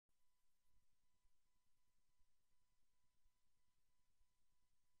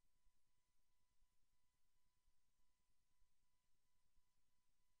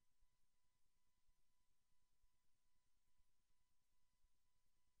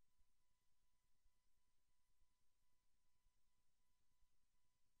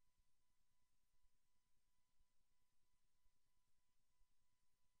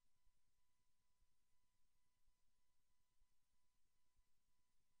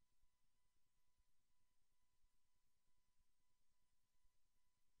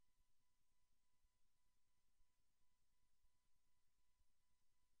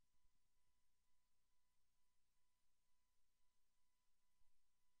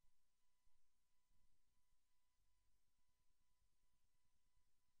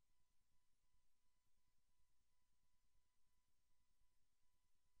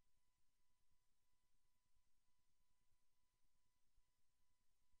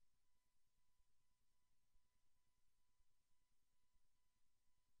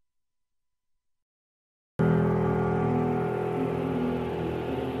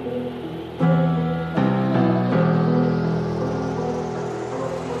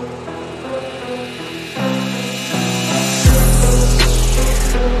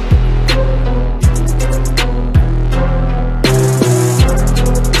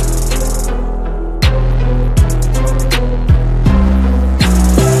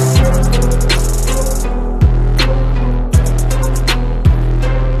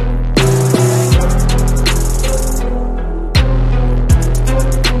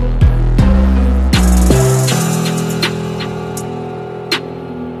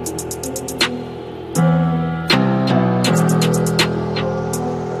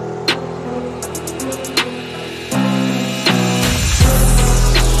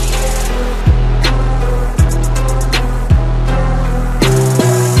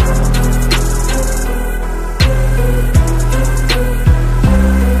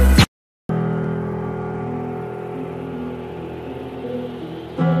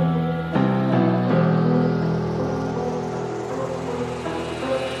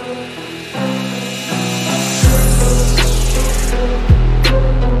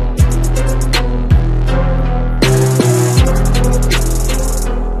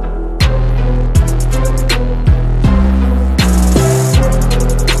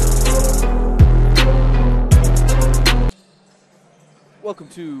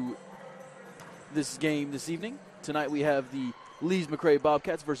to this game this evening. Tonight we have the Lees-McRae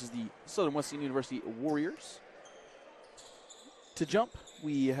Bobcats versus the Southern Wesleyan University Warriors. To jump,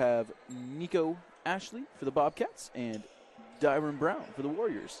 we have Nico Ashley for the Bobcats and Dyron Brown for the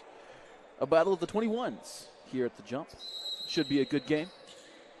Warriors. A battle of the 21s here at the jump. Should be a good game.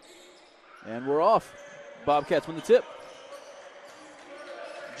 And we're off. Bobcats win the tip.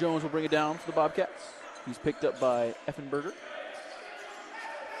 Jones will bring it down for the Bobcats. He's picked up by Effenberger.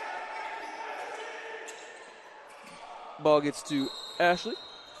 Ball gets to Ashley.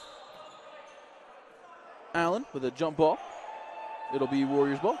 Allen with a jump ball. It'll be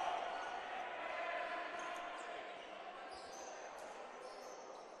Warriors ball.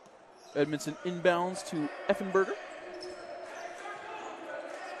 Edmondson inbounds to Effenberger.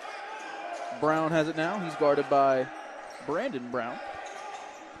 Brown has it now. He's guarded by Brandon Brown.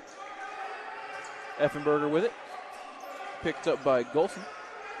 Effenberger with it. Picked up by Golson.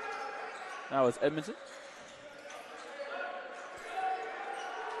 Now it's Edmondson.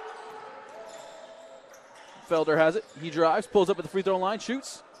 Felder has it. He drives, pulls up at the free throw line,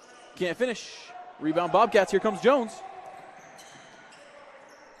 shoots. Can't finish. Rebound Bobcats. Here comes Jones.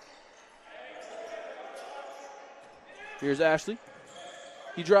 Here's Ashley.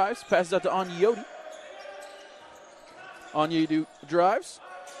 He drives, passes out to Onyedi. Onyedi drives,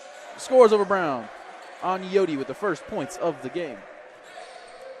 scores over Brown. Onyedi with the first points of the game.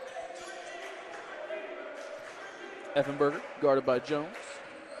 Effenberger guarded by Jones.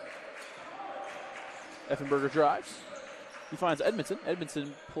 Effenberger drives. He finds Edmondson.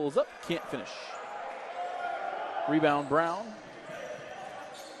 Edmondson pulls up, can't finish. Rebound Brown.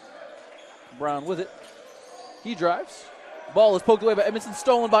 Brown with it. He drives. Ball is poked away by Edmondson,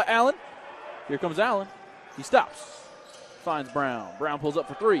 stolen by Allen. Here comes Allen. He stops. Finds Brown. Brown pulls up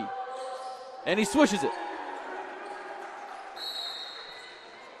for three. And he swishes it.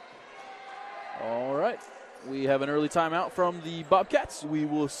 All right. We have an early timeout from the Bobcats. We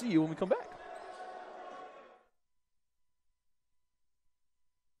will see you when we come back.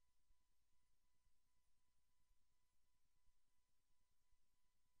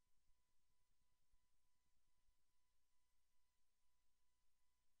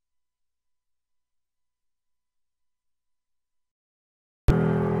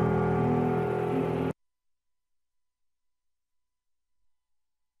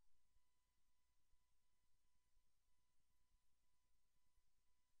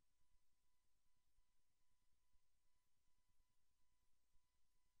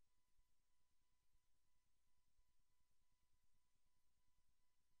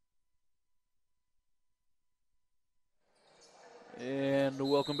 And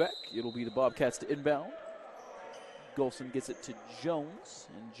welcome back. It'll be the Bobcats to inbound. Golson gets it to Jones,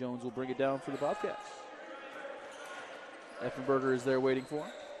 and Jones will bring it down for the Bobcats. Effenberger is there waiting for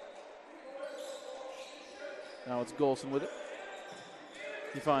him. Now it's Golson with it.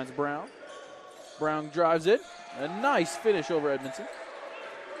 He finds Brown. Brown drives it. A nice finish over Edmondson.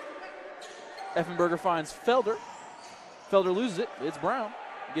 Effenberger finds Felder. Felder loses it. It's Brown.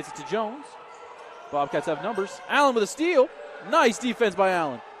 Gets it to Jones. Bobcats have numbers. Allen with a steal. Nice defense by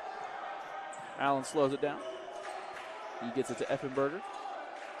Allen. Allen slows it down. He gets it to Effenberger.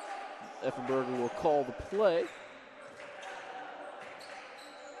 Effenberger will call the play.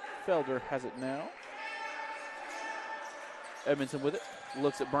 Felder has it now. Edmondson with it.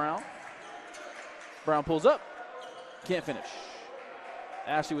 Looks at Brown. Brown pulls up. Can't finish.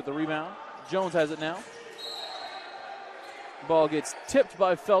 Ashley with the rebound. Jones has it now. Ball gets tipped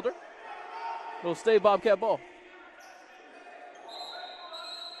by Felder. It'll stay Bobcat ball.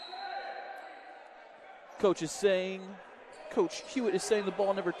 Coach Hewitt is saying the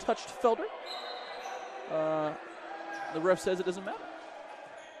ball never touched Felder. The ref says it doesn't matter.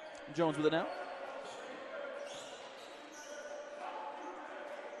 Jones with it now.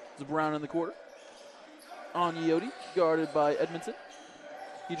 It's Brown in the quarter. Onyedi, guarded by Edmondson.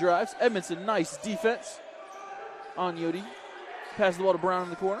 He drives. Edmondson, nice defense. Onyedi passes the ball to Brown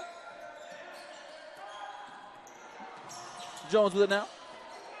in the corner. Jones with it now.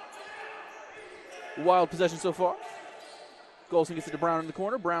 Wild possession so far. Golson gets it to Brown in the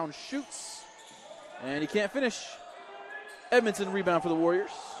corner. Brown shoots. And he can't finish. Edmondson rebound for the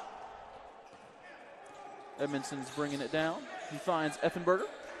Warriors. Edmondson's bringing it down. He finds Effenberger.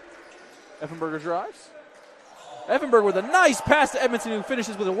 Effenberger drives. Effenberger with a nice pass to Edmondson, who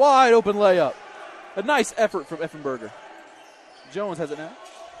finishes with a wide open layup. A nice effort from Effenberger. Jones has it now.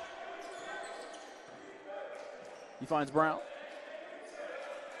 He finds Brown.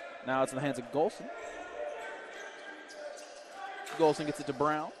 Now it's in the hands of Golson. Golson gets it to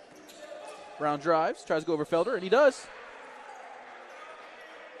Brown. Brown drives, tries to go over Felder, and he does.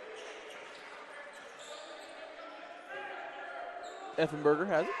 Effenberger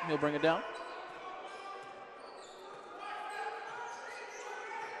has it. He'll bring it down.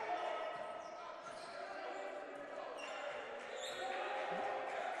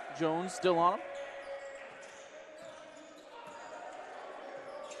 Jones still on him.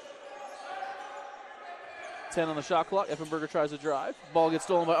 Ten on the shot clock. Effenberger tries to drive. Ball gets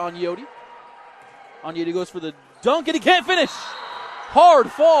stolen by Agnetti. Agnetti goes for the dunk, and he can't finish. Hard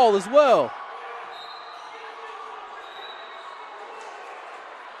fall as well.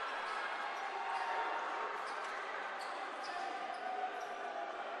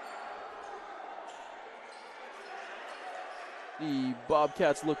 The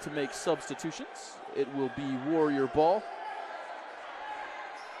Bobcats look to make substitutions. It will be Warrior ball.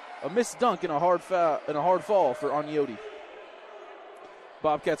 A missed dunk and a hard fall for Agnetti.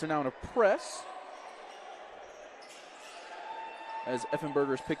 Bobcats are now in a press, as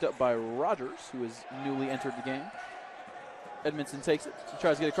Effenberger is picked up by Rogers, who has newly entered the game. Edmondson takes it. He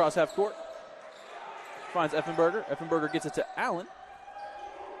tries to get across half court. Finds Effenberger. Effenberger gets it to Allen.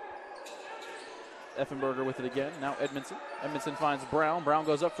 Effenberger with it again. Now Edmondson. Edmondson finds Brown. Brown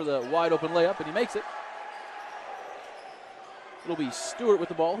goes up for the wide open layup, and he makes it. It'll be Stewart with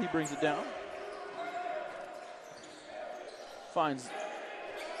the ball. He brings it down. Finds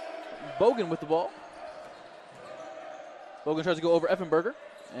Bogan with the ball. Bogan tries to go over Effenberger,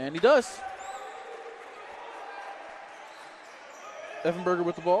 and he does. Effenberger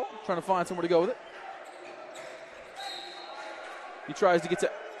with the ball, trying to find somewhere to go with it. He tries to get to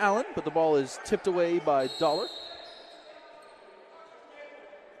Allen, but the ball is tipped away by Dollar.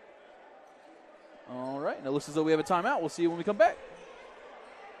 All right, and it looks as though we have a timeout. We'll see you when we come back.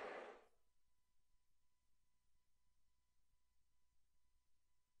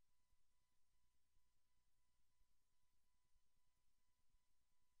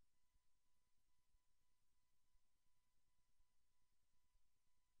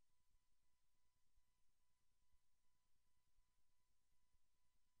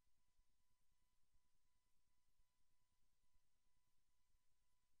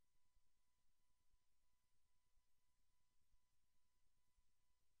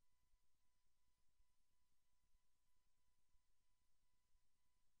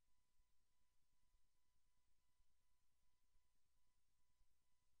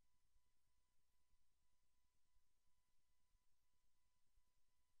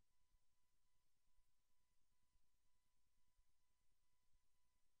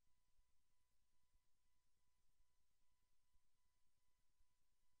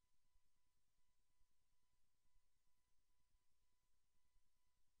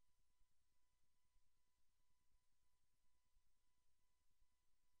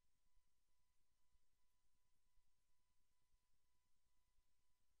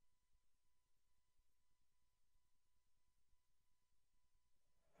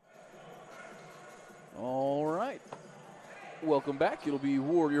 All right. Welcome back. It'll be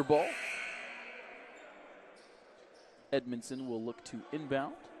Warrior ball. Edmondson will look to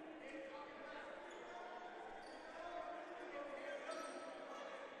inbound.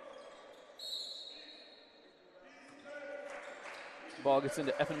 Ball gets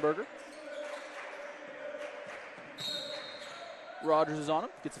into Effenberger. Rogers is on him.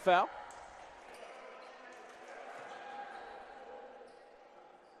 Gets a foul.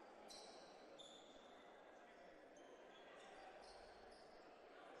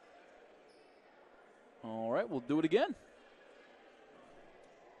 All right, we'll do it again.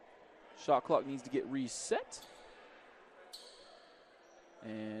 Shot clock needs to get reset.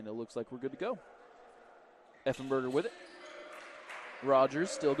 And it looks like we're good to go. Effenberger with it. Rogers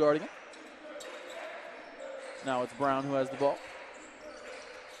still guarding it. Now it's Brown who has the ball.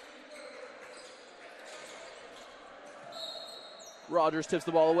 Rogers tips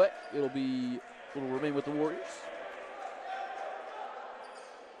the ball away. It'll remain with the Warriors.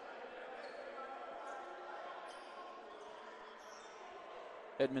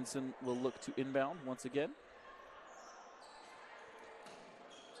 Edmondson will look to inbound once again.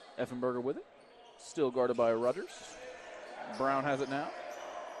 Effenberger with it. Still guarded by Rogers. Brown has it now.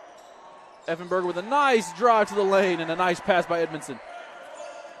 Effenberger with a nice drive to the lane and a nice pass by Edmondson.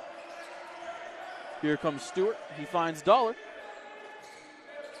 Here comes Stewart. He finds Dollar.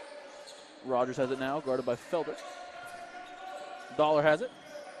 Rogers has it now, guarded by Felder. Dollar has it.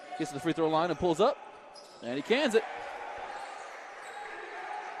 Gets to the free throw line and pulls up. And he cans it.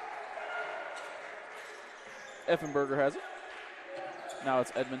 Effenberger has it. Now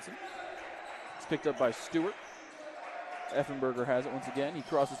it's Edmondson. It's picked up by Stewart. Effenberger has it once again. He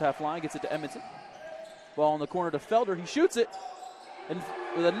crosses half line, gets it to Edmondson. Ball in the corner to Felder. He shoots it. And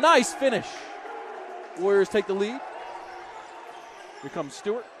with a nice finish, Warriors take the lead. Here comes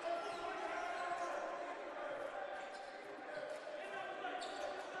Stewart.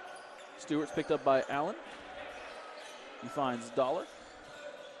 Stewart's picked up by Allen. He finds Dollar.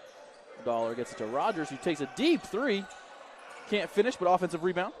 Dollar gets it to Rogers, who takes a deep three. Can't finish, but offensive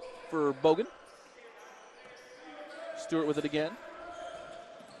rebound for Bogan. Stewart with it again.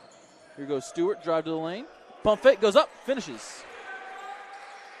 Here goes Stewart, drive to the lane. Pump fake, goes up, finishes.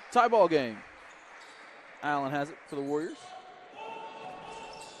 Tie ball game. Allen has it for the Warriors.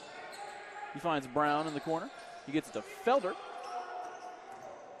 He finds Brown in the corner. He gets it to Felder.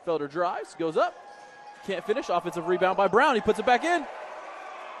 Felder drives, goes up. Can't finish, offensive rebound by Brown. He puts it back in.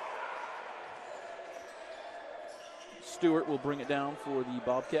 Stewart will bring it down for the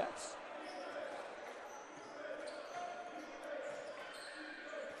Bobcats.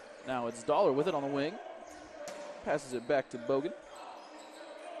 Now it's Dollar with it on the wing. Passes it back to Bogan.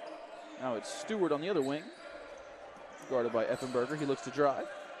 Now it's Stewart on the other wing. Guarded by Effenberger. He looks to drive.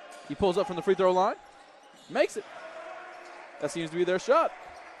 He pulls up from the free throw line. Makes it. That seems to be their shot.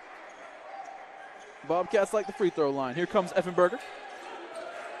 Bobcats like the free throw line. Here comes Effenberger.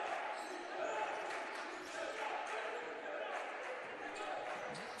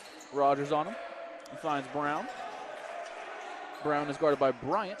 Rogers on him. He finds Brown. Brown is guarded by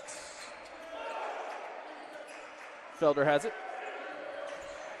Bryant. Felder has it.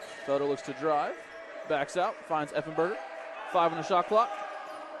 Felder looks to drive. Backs out. Finds Effenberger. 5 on the shot clock.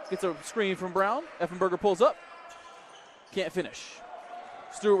 Gets a screen from Brown. Effenberger pulls up. Can't finish.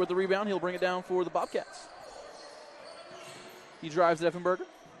 Stewart with the rebound. He'll bring it down for the Bobcats. He drives at Effenberger.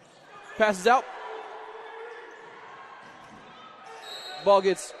 Passes out. Ball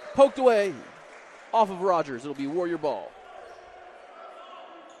gets poked away off of Rogers. It'll be Warrior ball.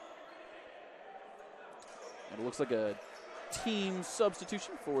 And it looks like a team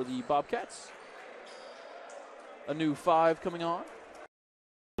substitution for the Bobcats. A new 5 coming on.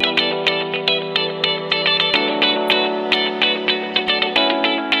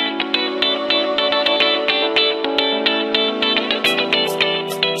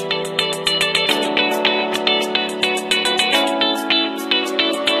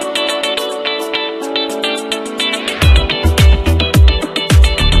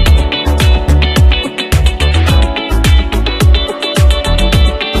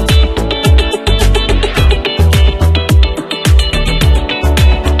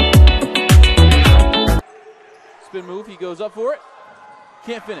 Up for it.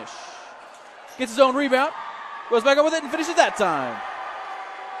 Can't finish. Gets his own rebound. Goes back up with it and finishes that time.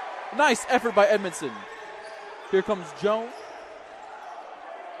 Nice effort by Edmondson. Here comes Jones.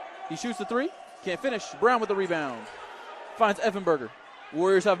 He shoots the 3. Can't finish. Brown with the rebound. Finds Effenberger.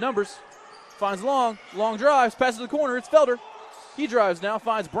 Warriors have numbers. Finds Long. Long drives. Passes to the corner. It's Felder. He drives now.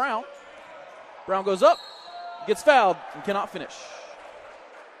 Finds Brown. Brown goes up. Gets fouled and cannot finish.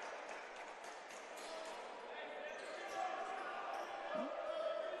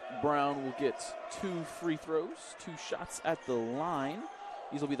 Brown will get 2 free throws, 2 shots at the line.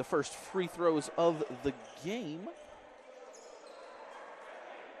 These will be the first free throws of the game.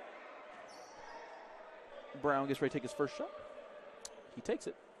 Brown gets ready to take his first shot. He takes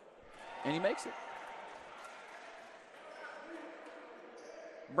it, and he makes it.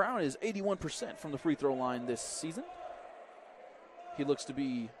 Brown is 81% from the free throw line this season. He looks to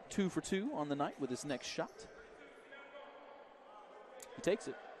be 2 for 2 on the night with his next shot. He takes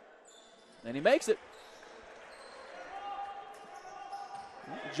it. And he makes it.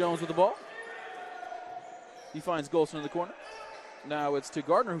 Jones with the ball. He finds Golson in the corner. Now it's to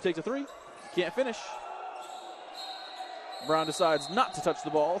Gardner, who takes a 3. Can't finish. Brown decides not to touch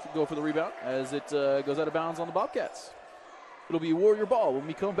the ball, go for the rebound, as it goes out of bounds on the Bobcats. It'll be Warrior ball when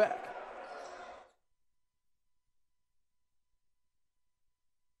we come back.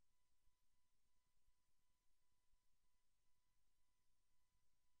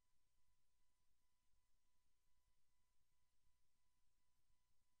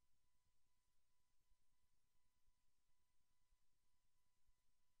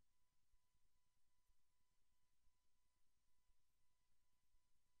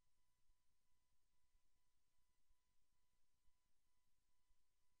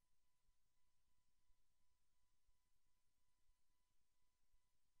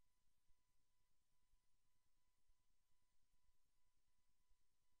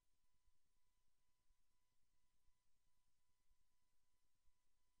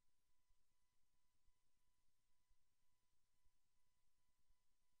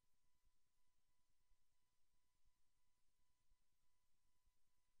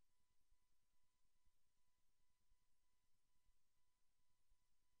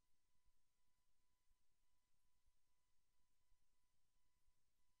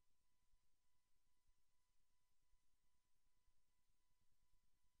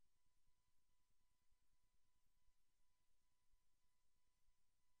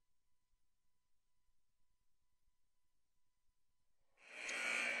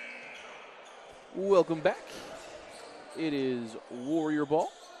 Welcome back. It is Warrior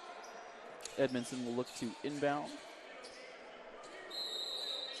ball. Edmondson will look to inbound.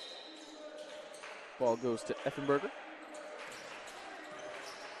 Ball goes to Effenberger.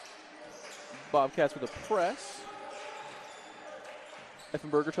 Bobcats with a press.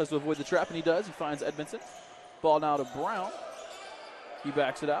 Effenberger tries to avoid the trap, and he does. He finds Edmondson. Ball now to Brown. He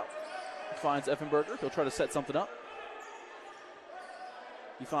backs it out. He finds Effenberger. He'll try to set something up.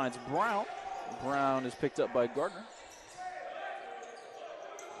 He finds Brown. Brown is picked up by Gardner.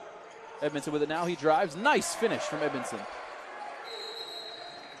 Edmondson with it now. He drives. Nice finish from Edmondson.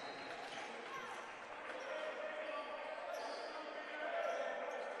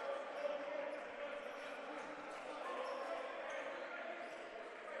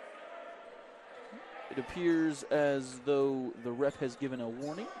 It appears as though the ref has given a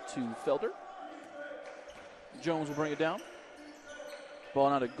warning to Felder. Jones will bring it down. Ball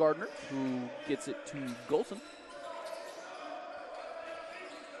now to Gardner, who gets it to Golson.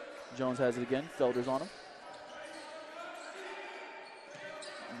 Jones has it again. Felder's on him.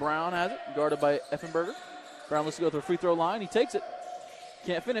 Brown has it, guarded by Effenberger. Brown looks to go to the free throw line. He takes it.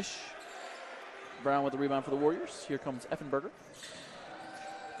 Can't finish. Brown with the rebound for the Warriors. Here comes Effenberger.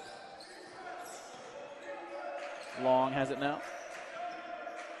 Long has it now.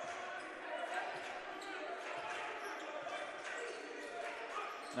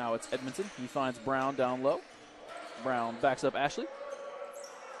 Now it's Edmondson. He finds Brown down low. Brown backs up Ashley.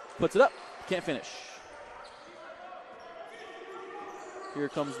 Puts it up. Can't finish. Here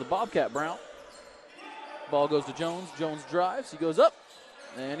comes the Bobcat Brown. Ball goes to Jones. Jones drives. He goes up.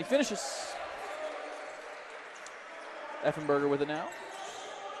 And he finishes. Effenberger with it now.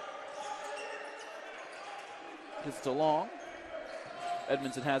 Gets it to Long.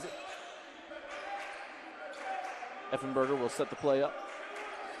 Edmondson has it. Effenberger will set the play up.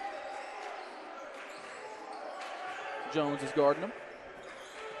 Jones is guarding him.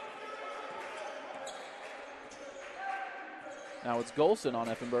 Now it's Golson on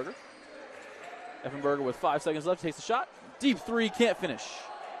Effenberger. Effenberger with 5 seconds left takes the shot. Deep three, can't finish.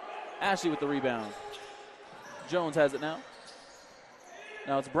 Ashley with the rebound. Jones has it now.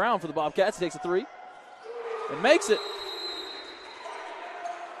 Now it's Brown for the Bobcats. He takes a three. And makes it.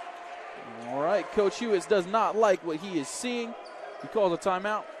 All right, Coach Hewitt does not like what he is seeing. He calls a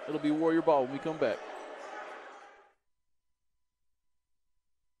timeout. It'll be Warrior ball when we come back.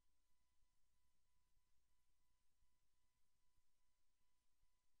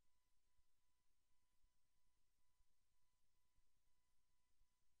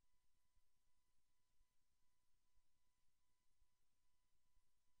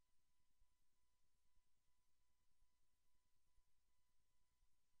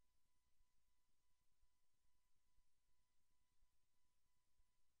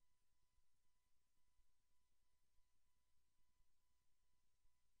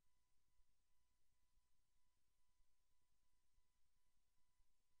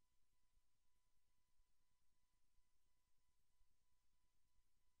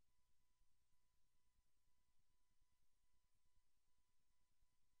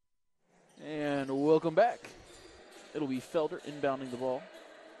 And welcome back. It'll be Felder inbounding the ball.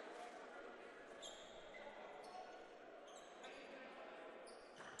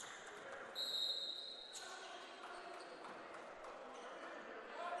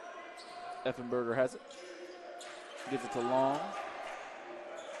 Effenberger has it. Gives it to Long.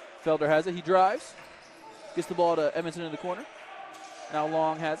 Felder has it. He drives. Gets the ball to Edmondson in the corner. Now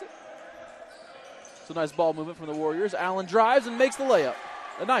Long has it. So nice ball movement from the Warriors. Allen drives and makes the layup.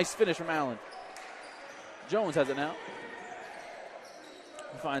 A nice finish from Allen. Jones has it now.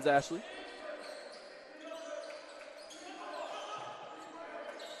 He finds Ashley.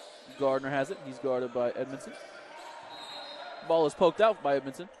 Gardner has it. He's guarded by Edmondson. Ball is poked out by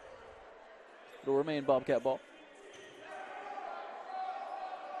Edmondson. It'll remain Bobcat ball.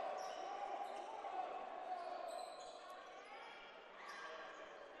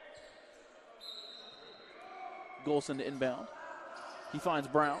 Golson to inbound. He finds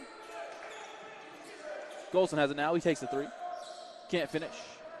Brown. Golson has it now. He takes the three. Can't finish.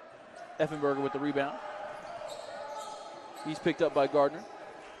 Effenberger with the rebound. He's picked up by Gardner.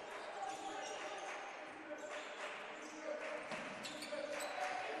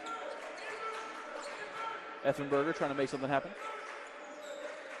 Effenberger trying to make something happen.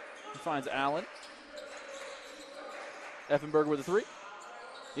 He finds Allen. Effenberger with a three.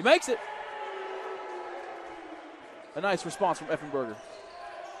 He makes it. A nice response from Effenberger.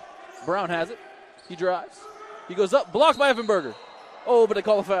 Brown has it. He drives. He goes up. Blocked by Effenberger. Oh, but they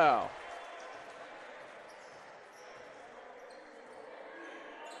call a foul.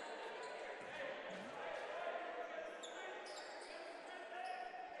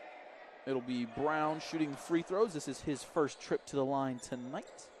 It'll be Brown shooting free throws. This is his first trip to the line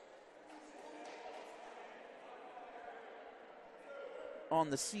tonight. On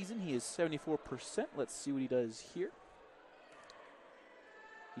the season, he is 74%. Let's see what he does here.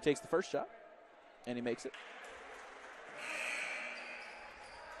 He takes the first shot, and he makes it.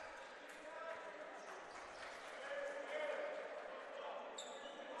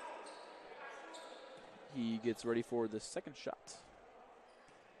 He gets ready for the second shot.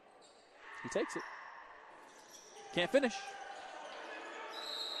 He takes it. Can't finish.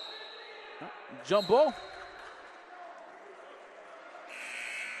 Jump ball.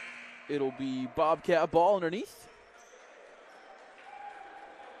 It'll be Bobcat ball underneath.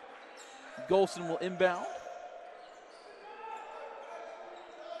 Golson will inbound.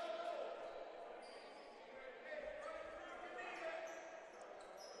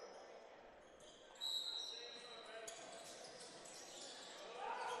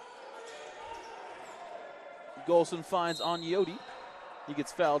 Golson finds Anyodi. He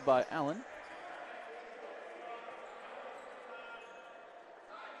gets fouled by Allen.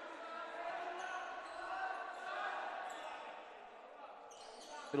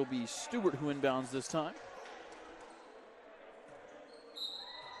 It'll be Stewart who inbounds this time.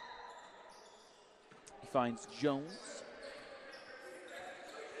 He finds Jones.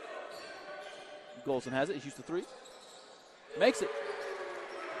 Golson has it. He shoots the three. Makes it.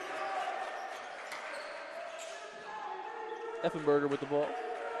 Effenberger with the ball.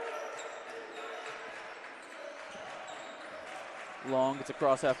 Long gets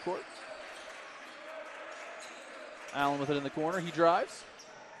across half court. Allen with it in the corner. He drives.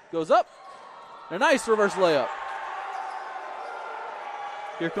 Goes up. And a nice reverse layup.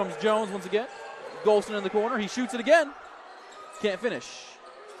 Here comes Jones once again. Golson in the corner. He shoots it again. Can't finish.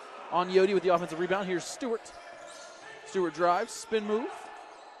 Anyodi with the offensive rebound. Here's Stewart. Stewart drives. Spin move.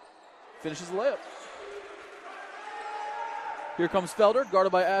 Finishes the layup. Here comes Felder,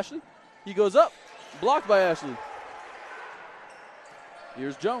 guarded by Ashley. He goes up, blocked by Ashley.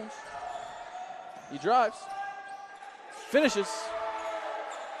 Here's Jones. He drives, finishes.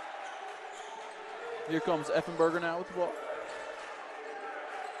 Here comes Effenberger now with the ball.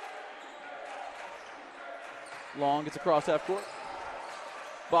 Long gets across half court.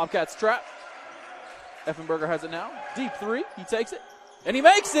 Bobcats trap. Effenberger has it now. Deep three, he takes it, and he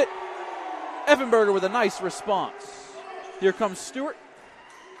makes it. Effenberger with a nice response. Here comes Stewart.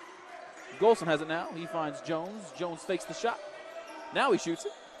 Golson has it now. He finds Jones. Jones fakes the shot. Now he shoots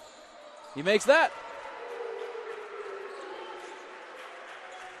it. He makes that.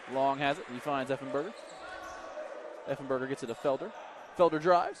 Long has it. He finds Effenberger. Effenberger gets it to Felder. Felder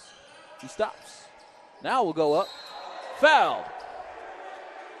drives. He stops. Now we'll go up. Fouled.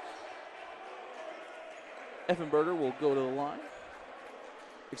 Effenberger will go to the line.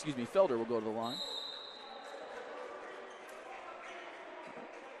 Excuse me, Felder will go to the line.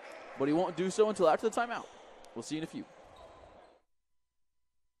 But he won't do so until after the timeout. We'll see you in a few.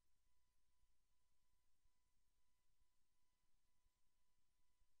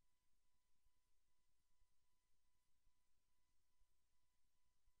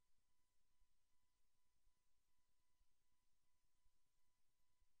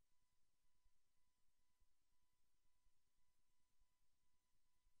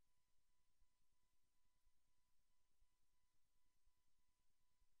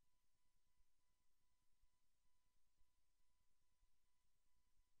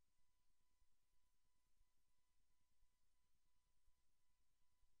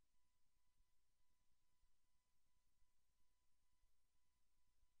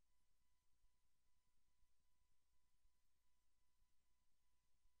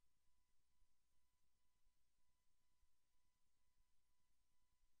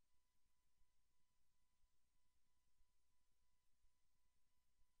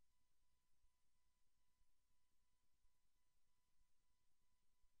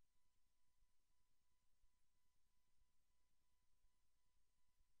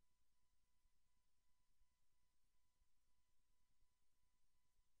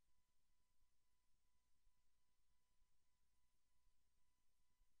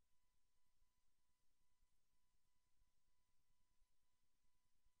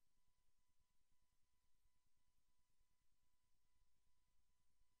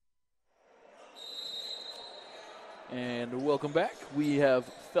 And welcome back. We have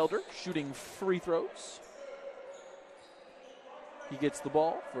Felder shooting free throws. He gets the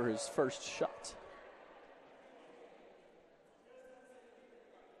ball for his first shot.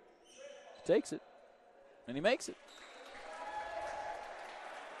 He takes it, and he makes it.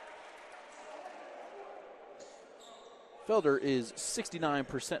 Felder is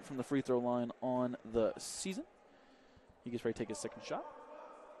 69% from the free throw line on the season. He gets ready to take his second shot.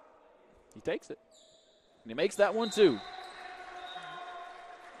 He takes it. And he makes that one too.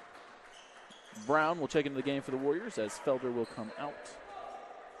 Brown will check into the game for the Warriors as Felder will come out.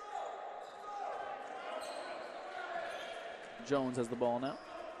 Jones has the ball now.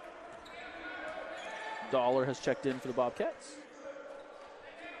 Dollar has checked in for the Bobcats.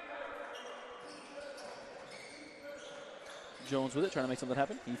 Jones with it, trying to make something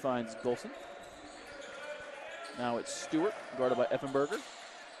happen. He finds Golson. Now it's Stewart, guarded by Effenberger.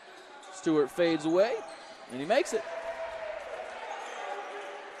 Stewart fades away, and he makes it.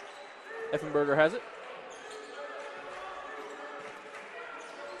 Effenberger has it.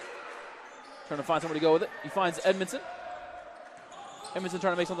 Trying to find somewhere to go with it. He finds Edmondson. Edmondson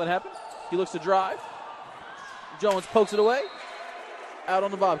trying to make something happen. He looks to drive. Jones pokes it away. Out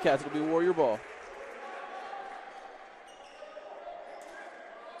on the Bobcats. It'll be Warrior ball.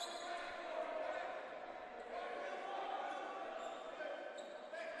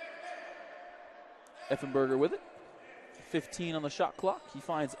 Effenberger with it. 15 on the shot clock. He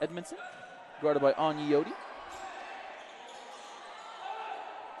finds Edmondson, guarded by Onyoti.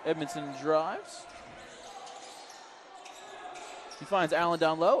 Edmondson drives. He finds Allen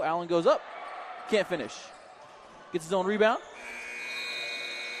down low. Allen goes up. Can't finish. Gets his own rebound.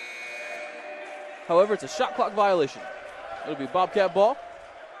 However, it's a shot clock violation. It'll be Bobcat ball.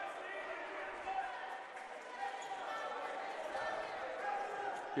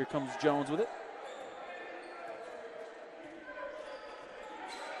 Here comes Jones with it.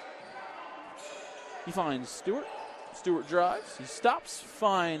 He finds Stewart. Stewart drives. He stops.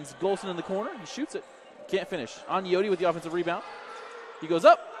 Finds Golson in the corner. He shoots it. Can't finish. Onyoti with the offensive rebound. He goes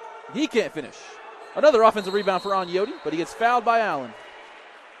up. He can't finish. Another offensive rebound for Onyoti, but he gets fouled by Allen.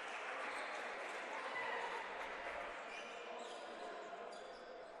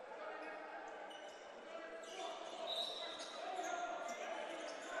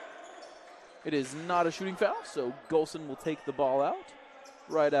 It is not a shooting foul, so Golson will take the ball out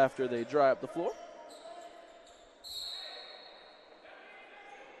right after they dry up the floor.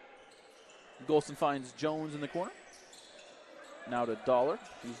 Golson finds Jones in the corner. Now to Dollar,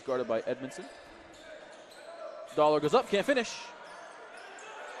 who's guarded by Edmondson. Dollar goes up, can't finish.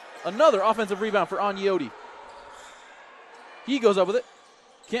 Another offensive rebound for Onyoti. He goes up with it,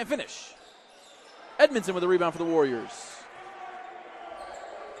 can't finish. Edmondson with a rebound for the Warriors.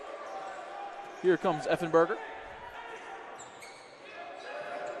 Here comes Effenberger.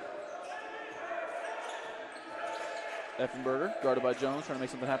 Effenberger, guarded by Jones, trying to make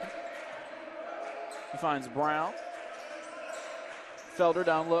something happen. He finds Brown. Felder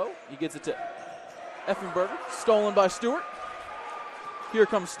down low. He gets it to Effenberger. Stolen by Stewart. Here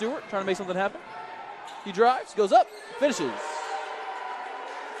comes Stewart, trying to make something happen. He drives, goes up, finishes.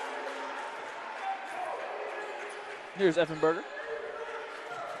 Here's Effenberger.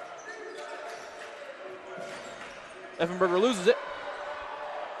 Effenberger loses it.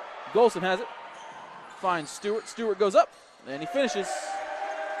 Golson has it. Finds Stewart. Stewart goes up, and he finishes.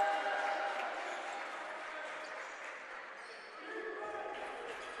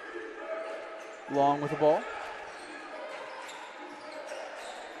 Long with the ball.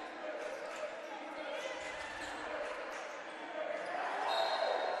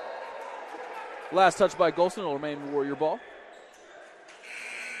 Last touch by Golson will remain Warrior ball.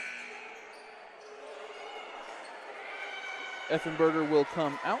 Effenberger will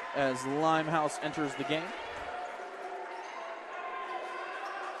come out as Limehouse enters the game.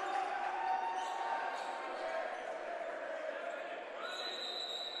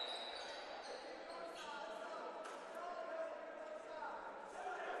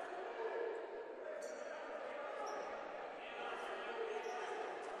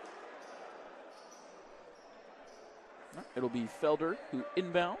 It'll be Felder who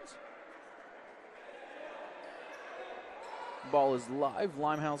inbounds. Ball is live.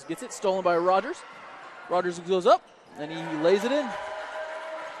 Limehouse gets it. Stolen by Rogers. Rogers goes up, and he lays it in.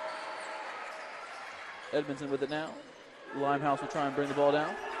 Edmondson with it now. Limehouse will try and bring the ball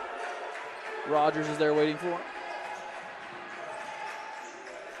down. Rogers is there waiting for him.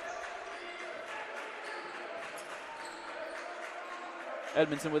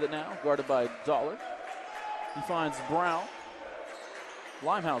 Edmondson with it now, guarded by Dollar. He finds Brown.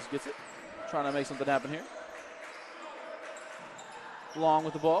 Limehouse gets it. Trying to make something happen here. Long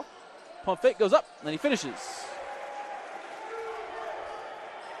with the ball. Pump fake goes up, and then he finishes.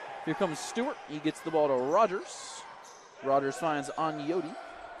 Here comes Stewart. He gets the ball to Rogers. Rogers finds Onyoti.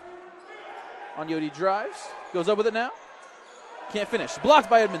 Onyoti drives. Goes up with it now. Can't finish. Blocked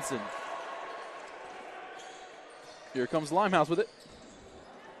by Edmondson. Here comes Limehouse with it.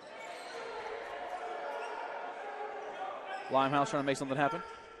 Limehouse trying to make something happen.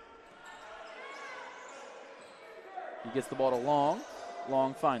 He gets the ball to Long.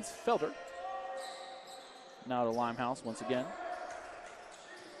 Long finds Felder. Now to Limehouse once again.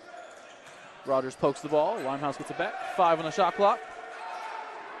 Rogers pokes the ball. Limehouse gets it back. 5 on the shot clock.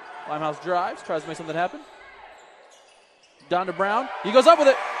 Limehouse drives, tries to make something happen. Down to Brown. He goes up with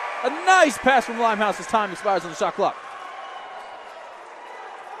it. A nice pass from Limehouse as time expires on the shot clock.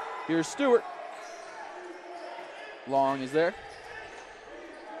 Here's Stewart. Long is there.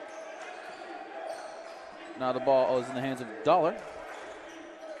 Now the ball is in the hands of Dollar.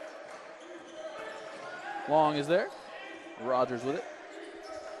 Long is there. Rogers with it.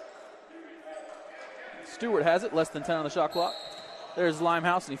 Stewart has it. Less than 10 on the shot clock. There's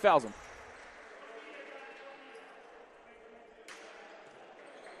Limehouse, and he fouls him.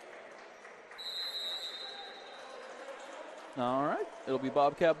 All right. It'll be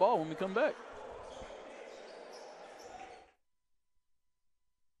Bobcat ball when we come back.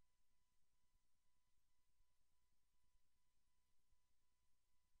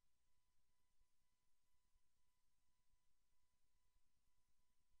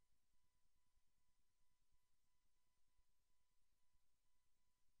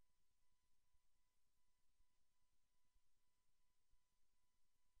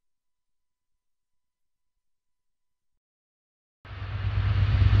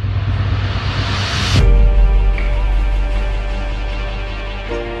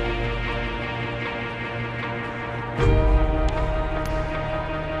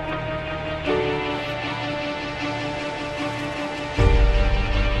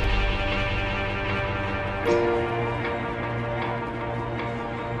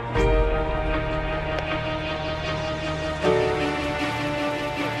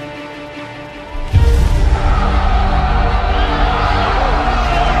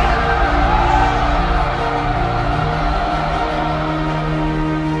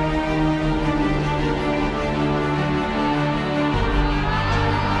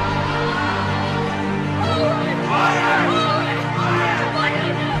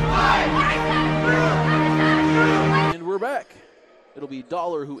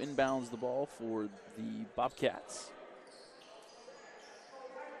 Dollar who inbounds the ball for the Bobcats.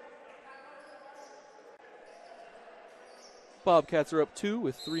 Bobcats are up 2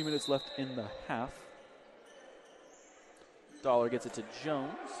 with 3 minutes left in the half. Dollar gets it to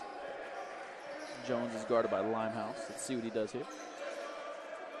Jones. Jones is guarded by Limehouse. Let's see what he does here.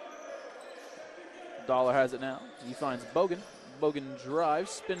 Dollar has it now. He finds Bogan. Bogan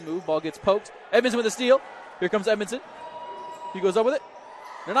drives, spin move, ball gets poked. Edmondson with a steal. Here comes Edmondson. He goes up with it.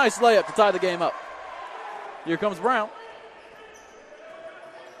 A nice layup to tie the game up. Here comes Brown.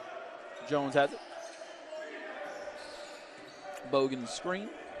 Jones has it. Bogan screen.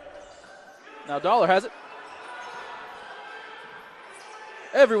 Now Dollar has it.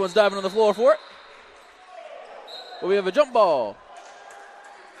 Everyone's diving on the floor for it. But we have a jump ball.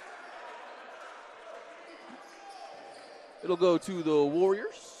 It'll go to the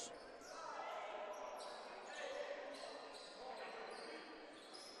Warriors.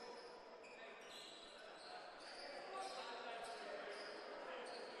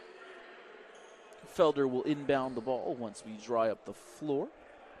 Felder will inbound the ball once we dry up the floor.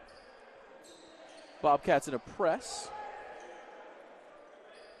 Bobcats in a press.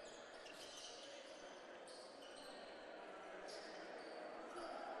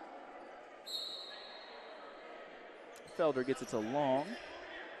 Felder gets it to Long.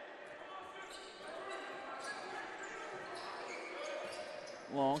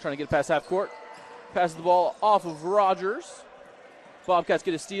 Long trying to get past half court. Passes the ball off of Rogers. Bobcats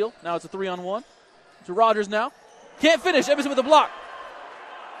get a steal. Now it's a 3-on-1. To Rogers now. Can't finish. Edmondson with the block.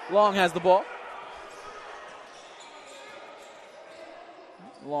 Long has the ball.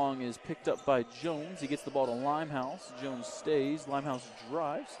 Long is picked up by Jones. He gets the ball to Limehouse. Jones stays. Limehouse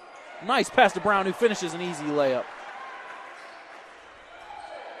drives. Nice pass to Brown, who finishes an easy layup.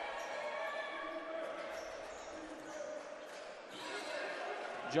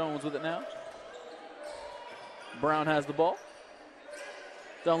 Jones with it now. Brown has the ball.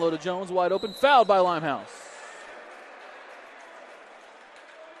 Down low to Jones, wide open, fouled by Limehouse.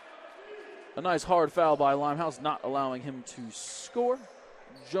 A nice hard foul by Limehouse, not allowing him to score.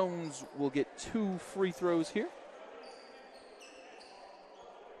 Jones will get 2 free throws here.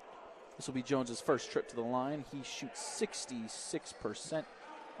 This will be Jones's first trip to the line. He shoots 66%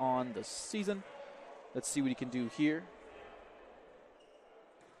 on the season. Let's see what he can do here.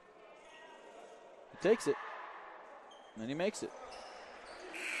 He takes it, and then he makes it.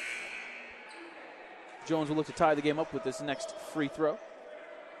 Jones will look to tie the game up with this next free throw.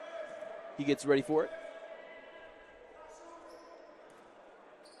 He gets ready for it.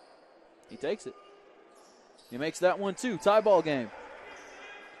 He takes it. He makes that one too. Tie ball game.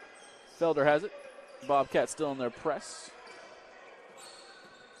 Felder has it. Bobcats still in their press.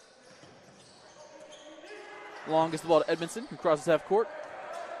 Long gets the ball to Edmondson, who crosses half court.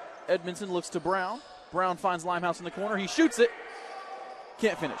 Edmondson looks to Brown. Brown finds Limehouse in the corner. He shoots it.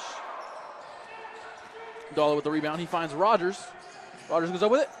 Can't finish. Dollar with the rebound. He finds Rogers. Rogers goes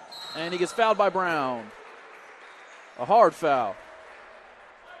up with it, and he gets fouled by Brown. A hard foul.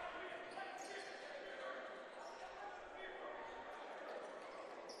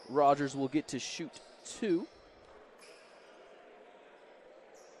 Rogers will get to shoot 2.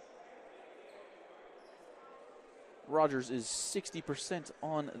 Rogers is 60%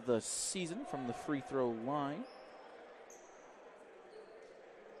 on the season from the free throw line.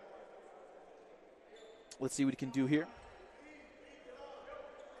 Let's see what he can do here.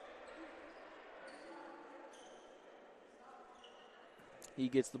 He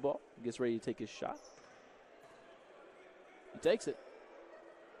gets the ball, gets ready to take his shot. He takes it.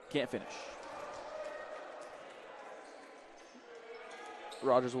 Can't finish.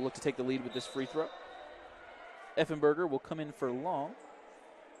 Rogers will look to take the lead with this free throw. Effenberger will come in for Long.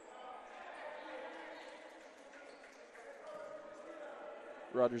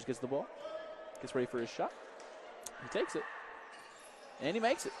 Rogers gets the ball. Gets ready for his shot. He takes it. And he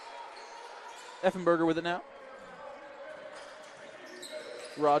makes it. Effenberger with it now.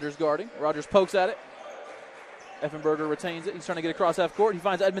 Rogers guarding. Rogers pokes at it. Effenberger retains it. He's trying to get across half court. He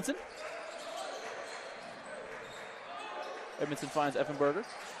finds Edmondson. Edmondson finds Effenberger.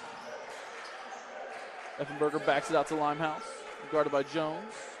 Effenberger backs it out to Limehouse. Guarded by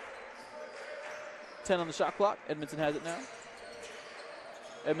Jones. 10 on the shot clock. Edmondson has it now.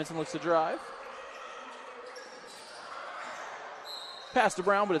 Edmondson looks to drive. Pass to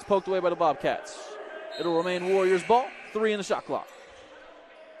Brown, but it's poked away by the Bobcats. It'll remain Warriors ball. 3 in the shot clock.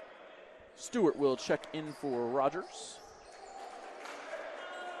 Stewart will check in for Rogers.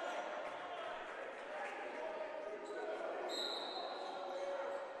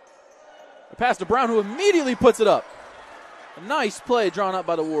 A pass to Brown, who immediately puts it up. A nice play drawn up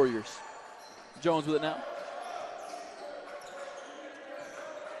by the Warriors. Jones with it now.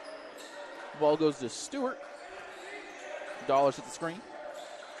 Ball goes to Stewart. Dollars at the screen.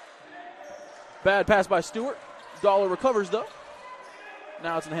 Bad pass by Stewart. Dollar recovers, though.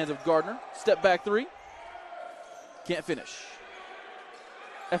 Now it's in the hands of Gardner. Step back 3. Can't finish.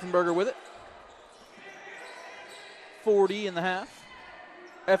 Effenberger with it. 40 in the half.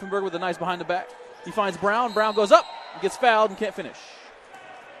 Effenberger with a nice behind the back. He finds Brown. Brown goes up. Gets fouled and can't finish.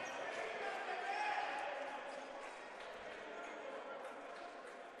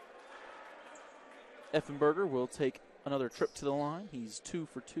 Effenberger will take another trip to the line. He's 2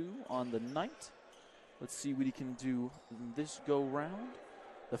 for 2 on the night. Let's see what he can do this go round.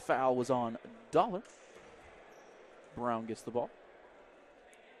 The foul was on Dollar. Brown gets the ball.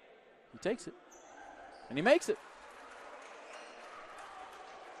 He takes it. And he makes it.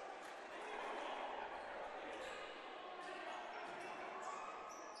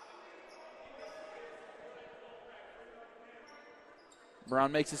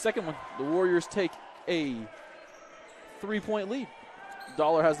 Brown makes his second one. The Warriors take a 3-point lead.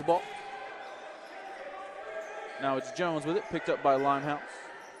 Dollar has the ball. Now it's Jones with it, picked up by Limehouse.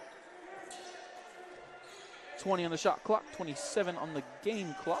 20 on the shot clock, 27 on the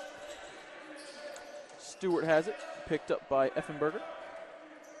game clock. Stewart has it, picked up by Effenberger.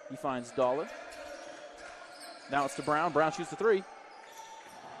 He finds Dollar. Now it's to Brown. Brown shoots the 3.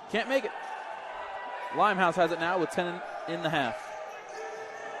 Can't make it. Limehouse has it now with 10 in the half.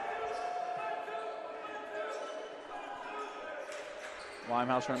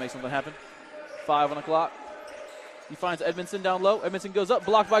 Limehouse trying to make something happen. 5 on the clock. He finds Edmondson down low. Edmondson goes up,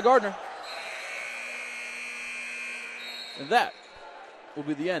 blocked by Gardner. And that will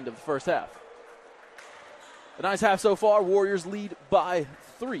be the end of the first half. A nice half so far. Warriors lead by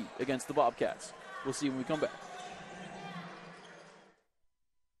 3 against the Bobcats. We'll see when we come back.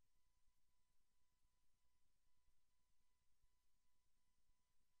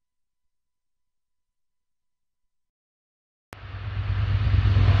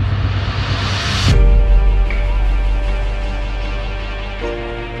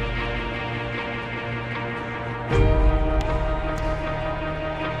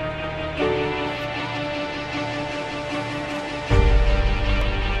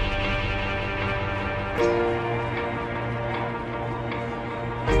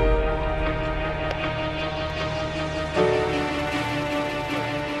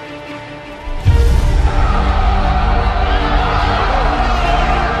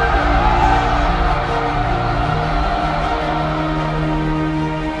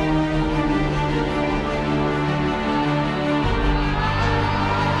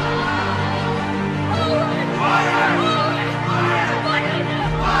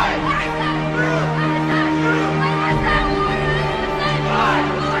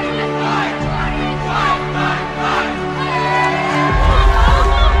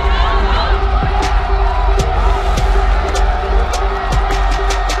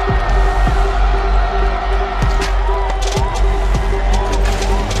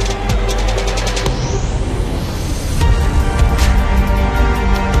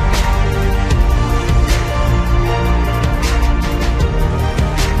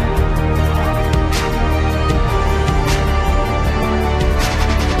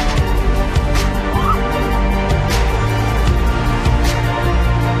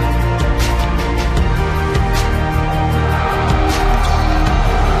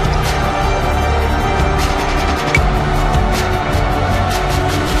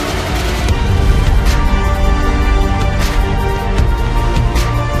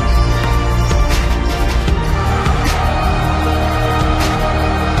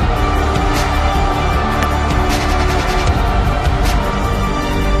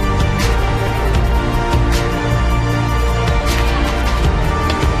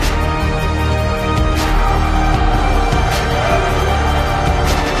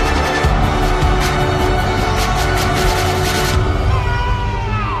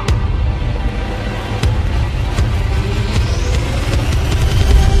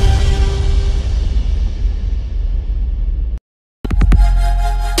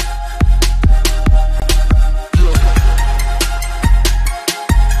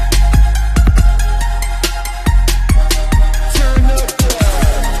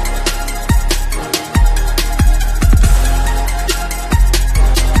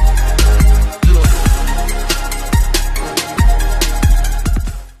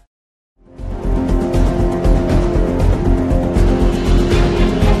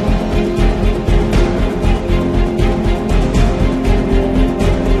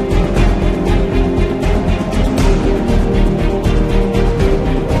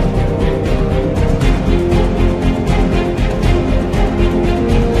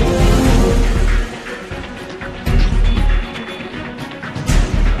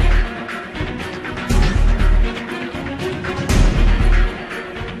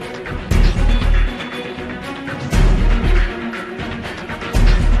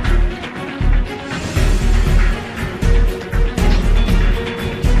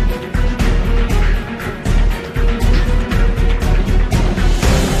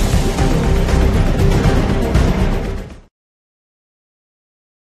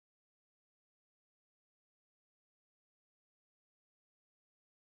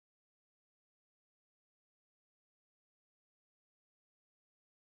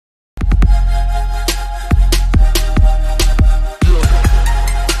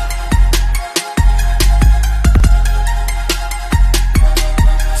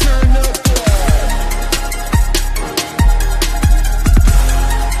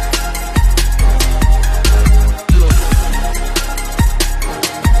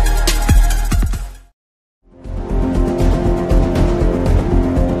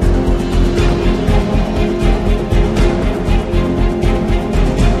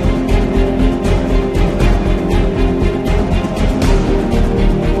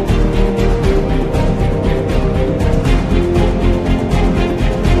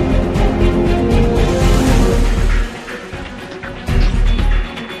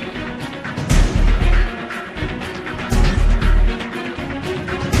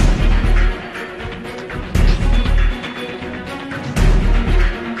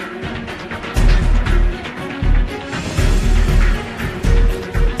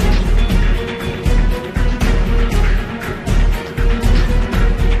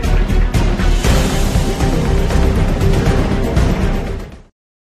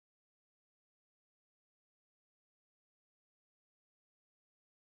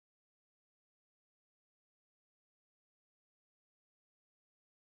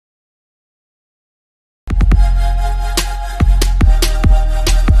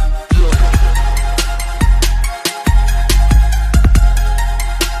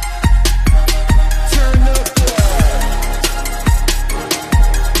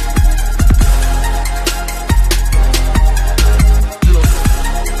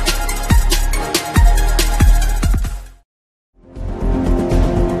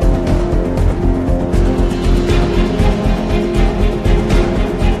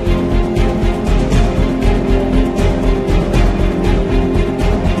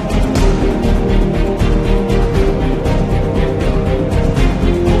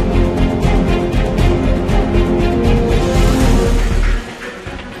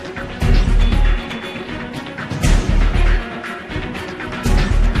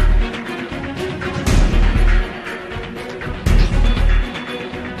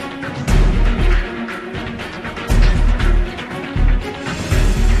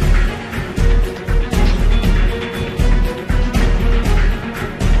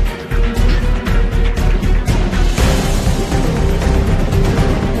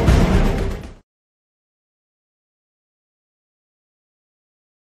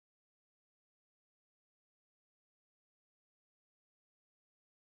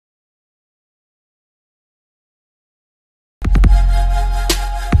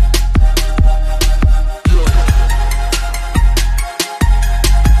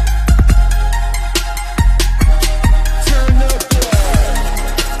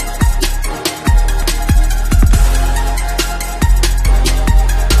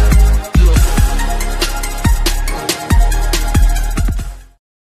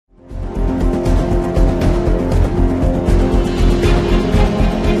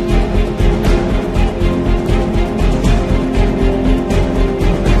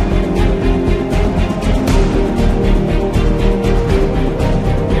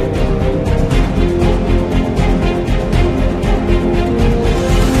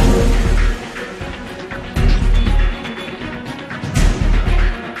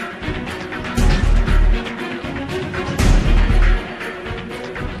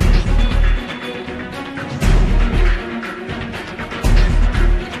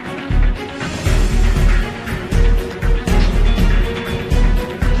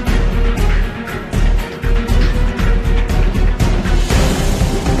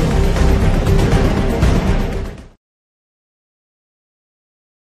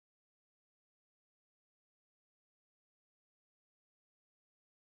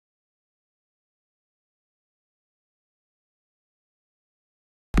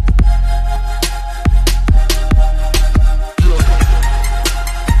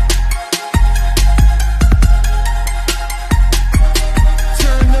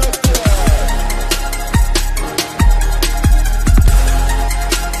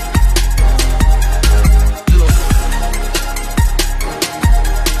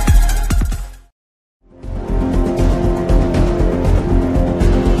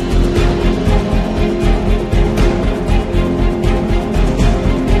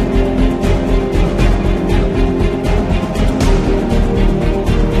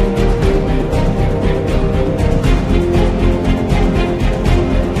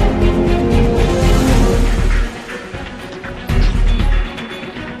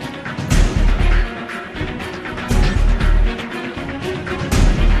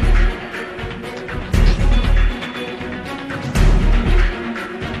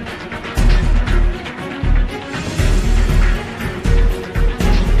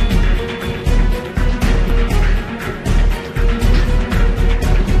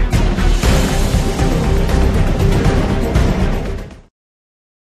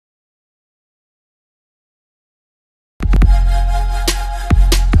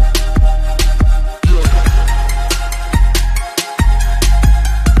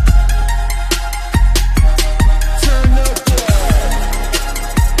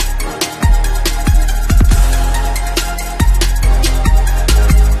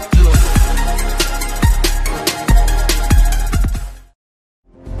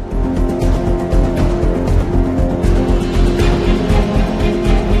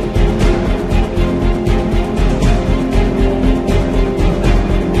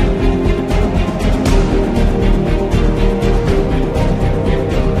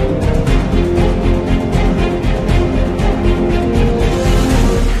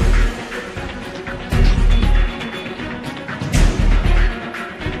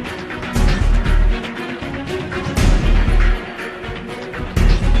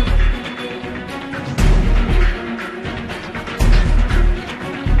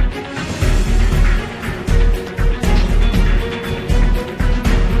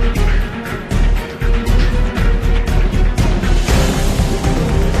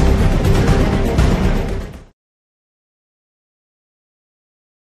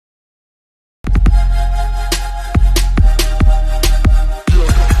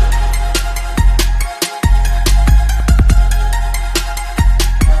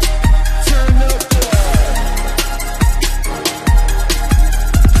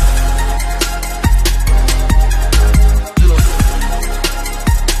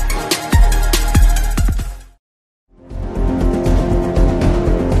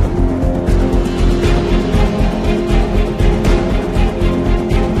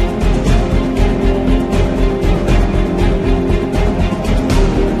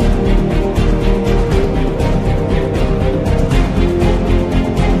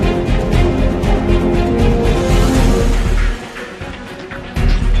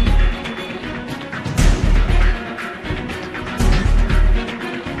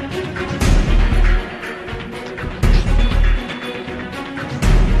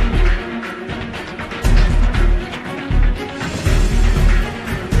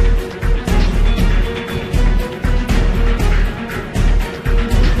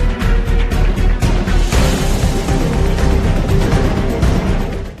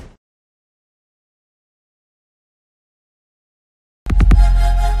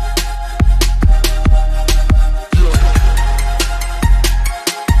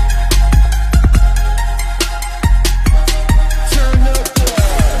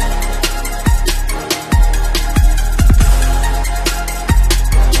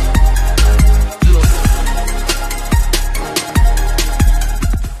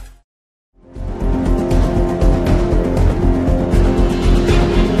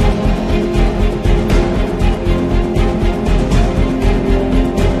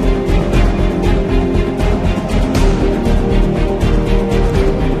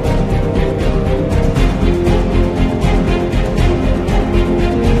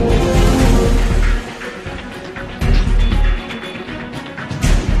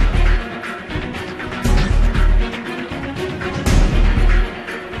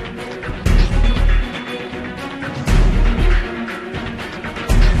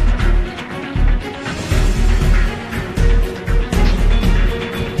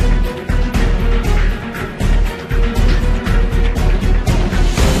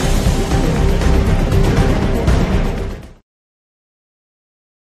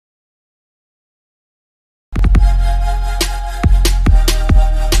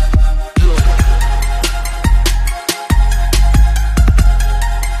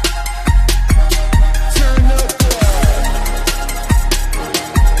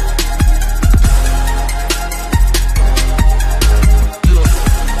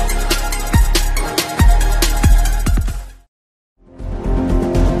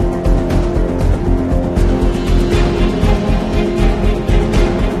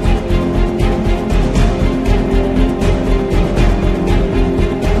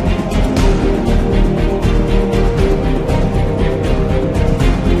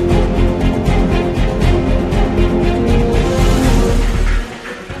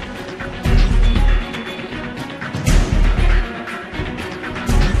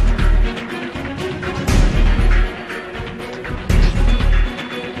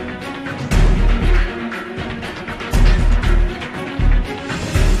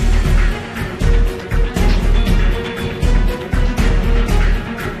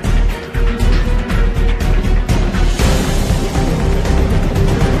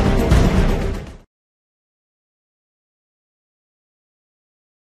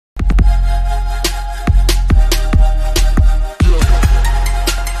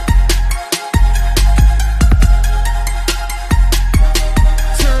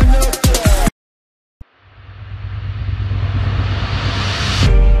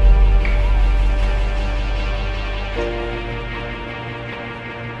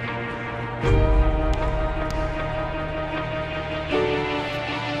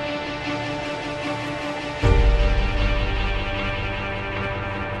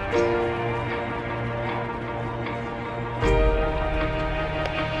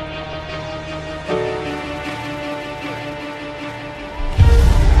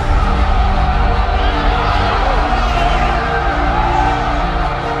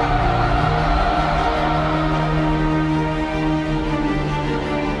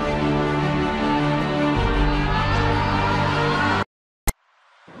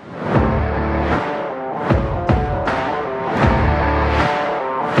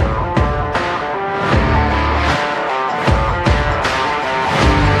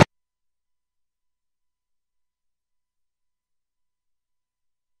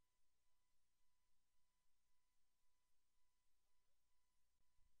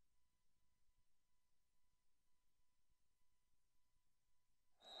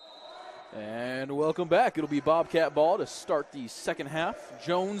 And welcome back. It'll be Bobcat ball to start the second half.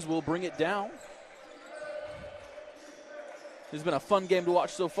 Jones will bring it down. It's been a fun game to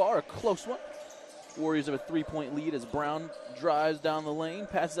watch so far, a close one. Warriors have a 3-point lead as Brown drives down the lane,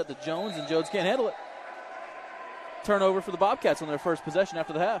 passes out to Jones, and Jones can't handle it. Turnover for the Bobcats on their first possession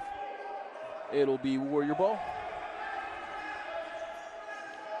after the half. It'll be Warrior ball.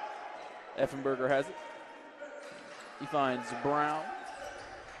 Effenberger has it. He finds Brown.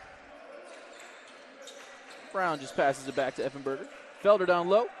 Brown just passes it back to Effenberger. Felder down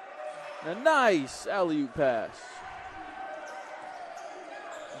low. And a nice alley-oop pass.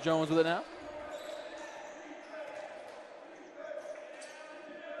 Jones with it now.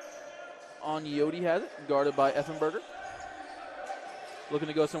 Onyoti has it, guarded by Effenberger. Looking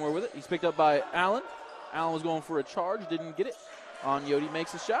to go somewhere with it. He's picked up by Allen. Allen was going for a charge, didn't get it. Onyoti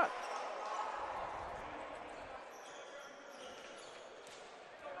makes a shot.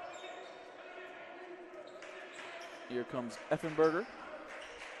 Here comes Effenberger.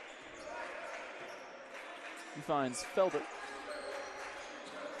 He finds Felder.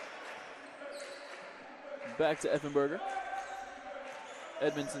 Back to Effenberger.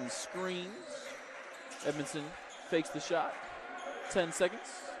 Edmondson screens. Edmondson fakes the shot. 10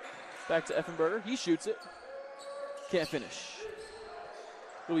 seconds. Back to Effenberger. He shoots it. Can't finish.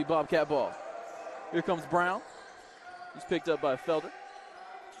 It'll be Bobcat ball. Here comes Brown. He's picked up by Felder.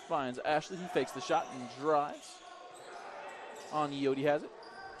 Finds Ashley. He fakes the shot and drives. Onyoti has it.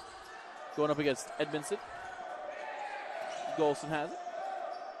 Going up against Edmondson. Golson has it.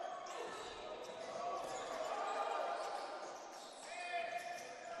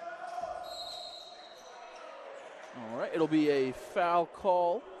 All right, it'll be a foul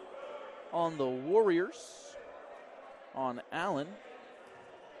call on the Warriors on Allen.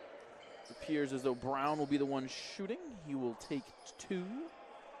 It appears as though Brown will be the one shooting. He will take 2.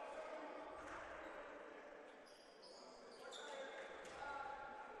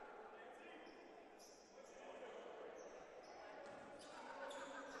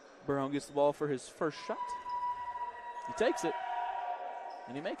 Brown gets the ball for his first shot. He takes it,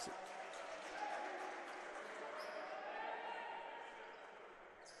 and he makes it.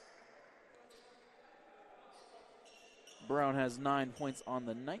 Brown has 9 points on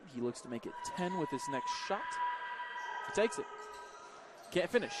the night. He looks to make it 10 with his next shot. He takes it. Can't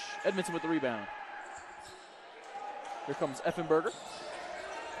finish. Edmondson with the rebound. Here comes Effenberger.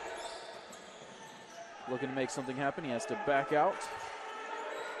 Looking to make something happen. He has to back out.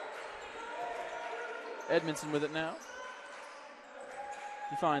 Edmondson with it now.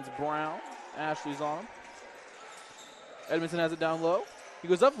 He finds Brown. Ashley's on him. Edmondson has it down low. He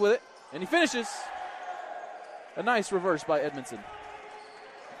goes up with it, and he finishes. A nice reverse by Edmondson.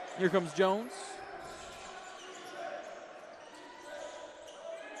 Here comes Jones.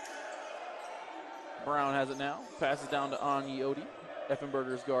 Brown has it now. Passes down to Onyoti.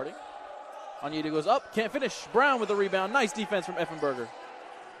 Effenberger's guarding. Onyoti goes up. Can't finish. Brown with the rebound. Nice defense from Effenberger.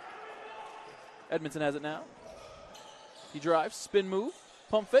 Edmondson has it now. He drives. Spin move.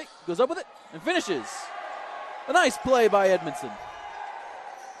 Pump fake. Goes up with it and finishes. A nice play by Edmondson.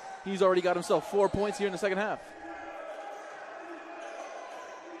 He's already got himself 4 points here in the second half.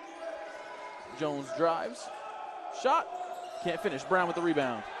 Jones drives. Shot. Can't finish. Brown with the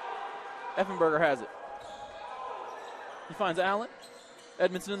rebound. Effenberger has it. He finds Allen.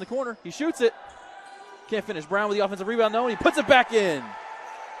 Edmondson in the corner. He shoots it. Can't finish. Brown with the offensive rebound. No, and he puts it back in.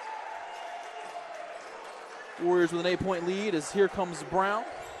 Warriors with an 8-point lead as here comes Brown.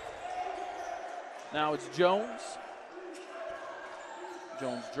 Now it's Jones.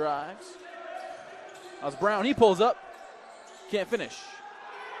 Jones drives. That's Brown. He pulls up. Can't finish.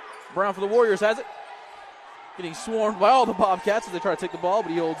 Brown for the Warriors has it. Getting swarmed by all the Bobcats as they try to take the ball,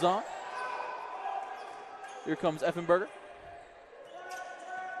 but he holds on. Here comes Effenberger.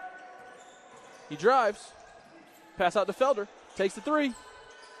 He drives. Pass out to Felder. Takes the 3.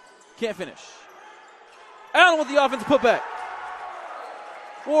 Can't finish. Allen with the offensive putback.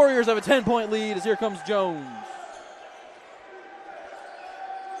 Warriors have a 10-point lead as here comes Jones.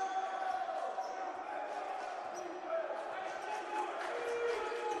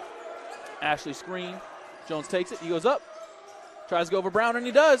 Ashley screen. Jones takes it. He goes up. Tries to go over Brown, and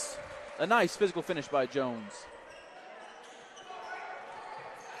he does. A nice physical finish by Jones.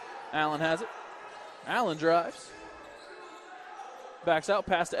 Allen has it. Allen drives. Backs out,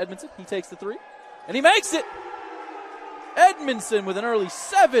 pass to Edmondson. He takes the three, and he makes it. Edmondson with an early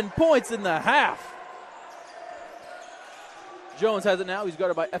 7 points in the half. Jones has it now. He's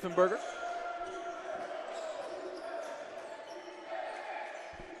guarded by Effenberger.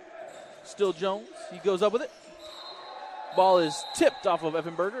 Still Jones. He goes up with it. Ball is tipped off of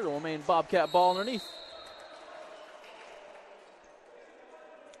Effenberger. It'll remain Bobcat ball underneath.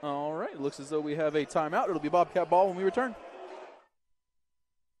 All right. It looks as though we have a timeout. It'll be Bobcat ball when we return.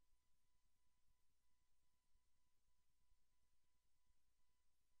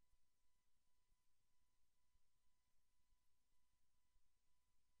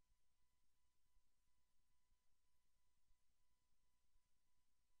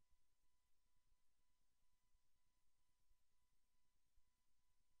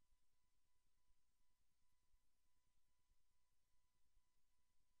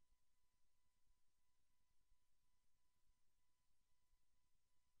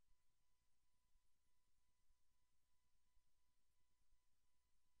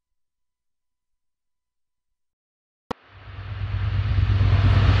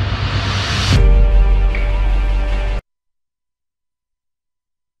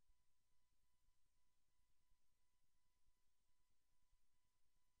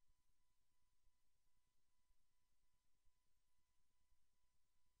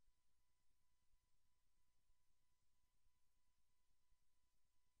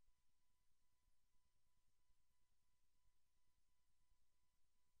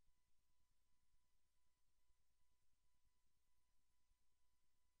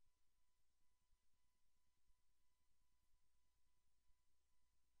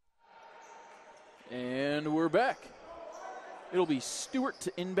 And we're back. It'll be Stewart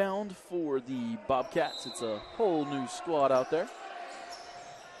to inbound for the Bobcats. It's a whole new squad out there.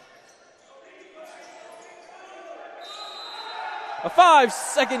 A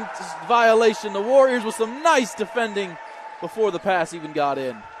 5-second violation. The Warriors with some nice defending before the pass even got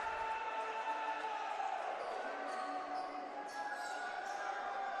in.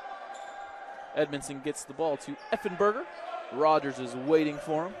 Edmondson gets the ball to Effenberger. Rogers is waiting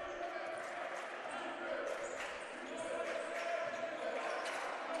for him.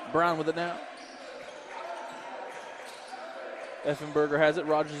 Brown with it now. Effenberger has it.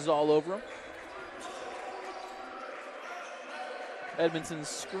 Rogers is all over him. Edmondson's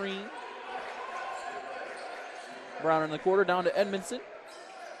screen. Brown in the quarter, down to Edmondson.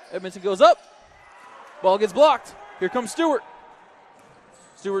 Edmondson goes up. Ball gets blocked. Here comes Stewart.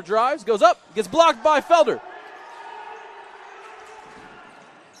 Stewart drives, goes up, gets blocked by Felder.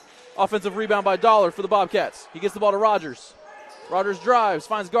 Offensive rebound by Dollar for the Bobcats. He gets the ball to Rogers. Rogers drives,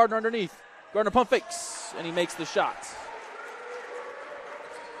 finds Gardner underneath. Gardner pump fakes, and he makes the shot.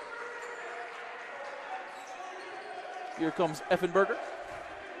 Here comes Effenberger.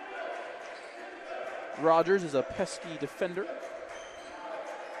 Rogers is a pesky defender.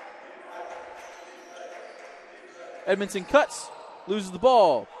 Edmondson cuts, loses the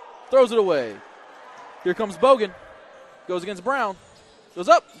ball, throws it away. Here comes Bogan. Goes against Brown. Goes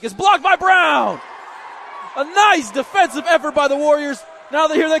up, gets blocked by Brown. A nice defensive effort by the Warriors. Now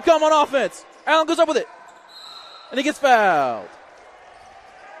here they come on offense. Allen goes up with it, and he gets fouled.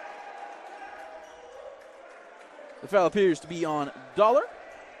 The foul appears to be on Dollar.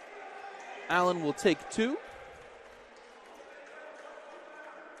 Allen will take two.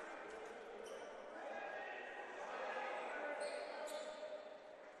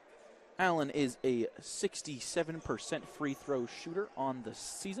 Allen is a 67% free throw shooter on the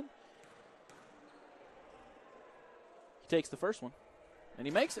season. He takes the first one, and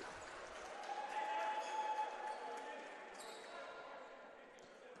he makes it.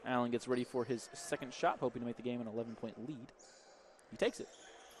 Allen gets ready for his second shot, hoping to make the game an 11-point lead. He takes it,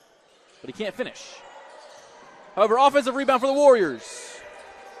 but he can't finish. However, offensive rebound for the Warriors.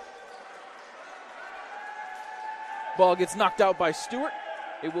 Ball gets knocked out by Stewart.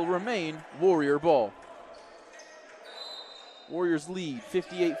 It will remain Warrior ball. Warriors lead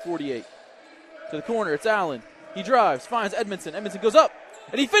 58-48. To the corner, it's Allen. He drives, finds Edmondson. Edmondson goes up,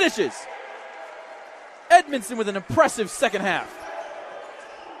 and he finishes. Edmondson with an impressive second half.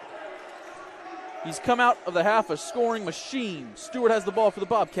 He's come out of the half a scoring machine. Stewart has the ball for the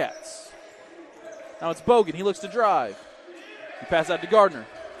Bobcats. Now it's Bogan. He looks to drive. He passes out to Gardner.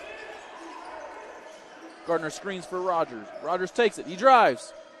 Gardner screens for Rogers. Rogers takes it. He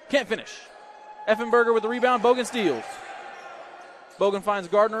drives. Can't finish. Effenberger with the rebound. Bogan steals. Bogan finds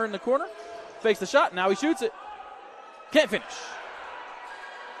Gardner in the corner. Fakes the shot. Now he shoots it. Can't finish.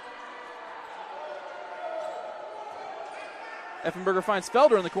 Effenberger finds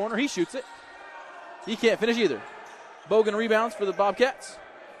Felder in the corner. He shoots it. He can't finish either. Bogan rebounds for the Bobcats.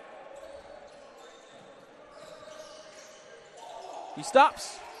 He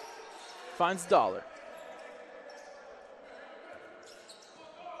stops. Finds Dollar.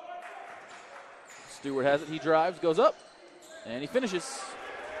 Stewart has it. He drives, goes up, and he finishes.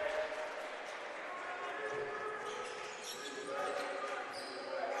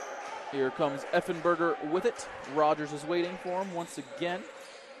 Here comes Effenberger with it. Rogers is waiting for him once again.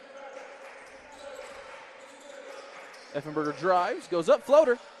 Effenberger drives, goes up,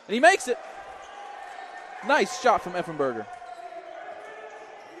 floater, and he makes it. Nice shot from Effenberger.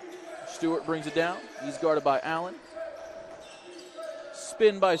 Stewart brings it down. He's guarded by Allen.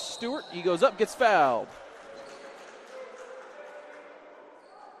 Spin by Stewart. He goes up, gets fouled.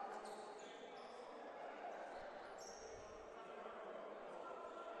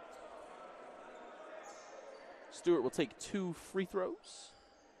 Stewart will take 2 free throws.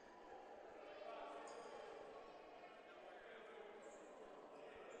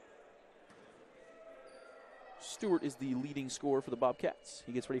 Stewart is the leading scorer for the Bobcats.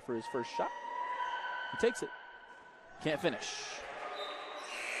 He gets ready for his first shot. He takes it. Can't finish.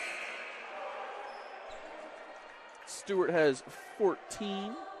 Stewart has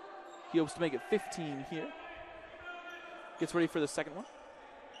 14. He hopes to make it 15 here. Gets ready for the second one.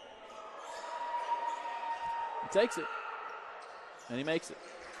 He takes it. And he makes it.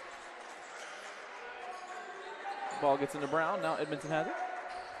 Ball gets into Brown. Now Edmonton has it.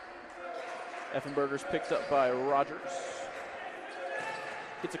 Effenberger's picked up by Rogers.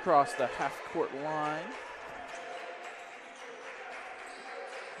 Gets across the half-court line.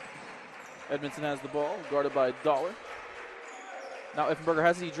 Edmonton has the ball, guarded by Dollar. Now Effenberger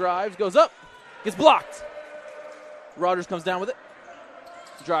has it. He drives, goes up, gets blocked. Rogers comes down with it.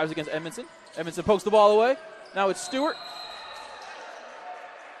 Drives against Edmondson. Edmondson pokes the ball away. Now it's Stewart.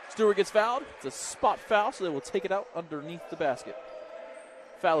 Stewart gets fouled. It's a spot foul, so they will take it out underneath the basket.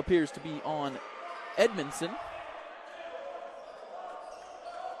 Foul appears to be on Edmondson.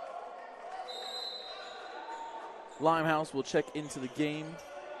 Limehouse will check into the game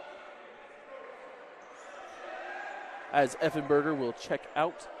as Effenberger will check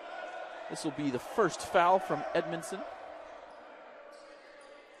out. This will be the first foul from Edmondson.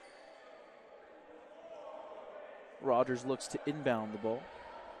 Rogers looks to inbound the ball.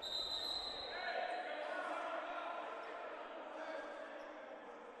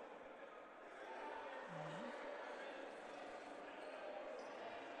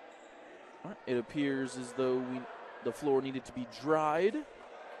 It appears as though the floor needed to be dried.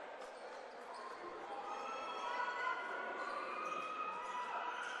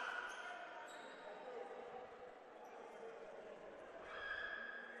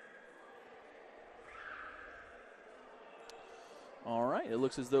 All right, it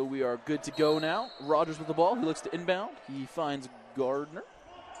looks as though we are good to go now. Rogers with the ball. He looks to inbound. He finds Gardner.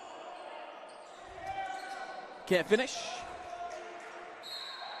 Can't finish.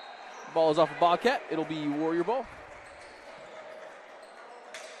 Ball is off a Bobcat. It'll be Warrior ball.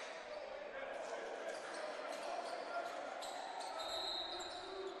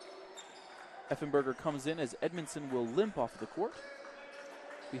 Effenberger comes in as Edmondson will limp off the court.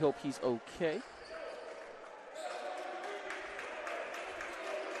 We hope he's okay.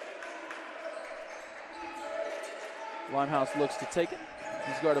 Limehouse looks to take it.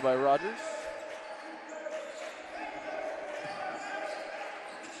 He's guarded by Rogers.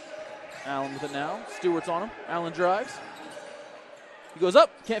 Allen with it now. Stewart's on him. Allen drives. He goes up.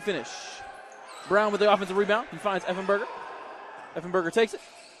 Can't finish. Brown with the offensive rebound. He finds Effenberger. Effenberger takes it.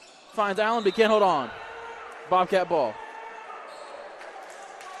 Finds Allen, but he can't hold on. Bobcat ball.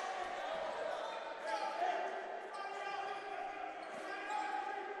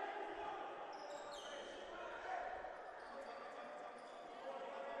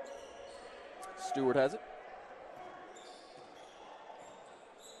 Stewart has it.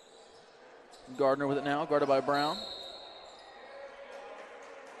 Gardner with it now, guarded by Brown.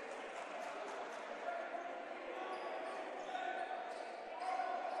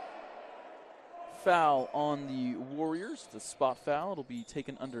 Foul on the Warriors. The spot foul. It'll be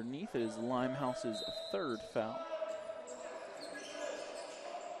taken underneath. It is Limehouse's third foul.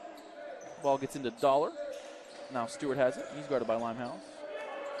 Ball gets into Dollar. Now Stewart has it. He's guarded by Limehouse.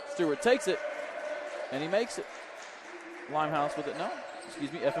 Stewart takes it, and he makes it. Limehouse with it. No,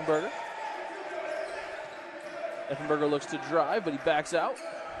 excuse me, Effenberger. Effenberger looks to drive, but he backs out.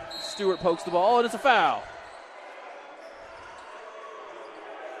 Stewart pokes the ball, and it's a foul.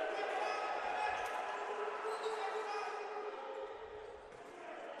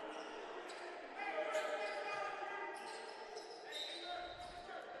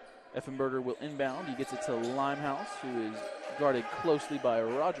 Effenberger will inbound. He gets it to Limehouse, who is guarded closely by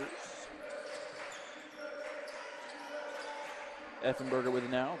Rogers. Effenberger with it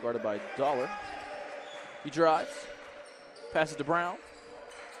now, guarded by Dollar. He drives, passes to Brown.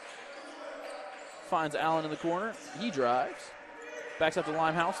 Finds Allen in the corner. He drives. Backs up to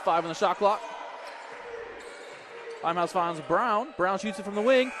Limehouse. 5 on the shot clock. Limehouse finds Brown. Brown shoots it from the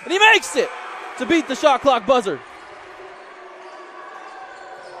wing, and he makes it to beat the shot clock buzzer.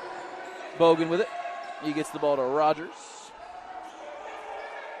 Bogan with it. He gets the ball to Rogers.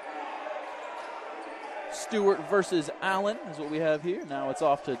 Stewart versus Allen is what we have here. Now it's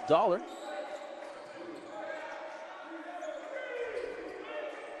off to Dollar.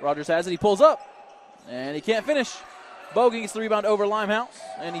 Rogers has it. He pulls up, and he can't finish. Bogan gets the rebound over Limehouse,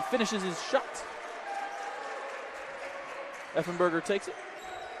 and he finishes his shot. Effenberger takes it.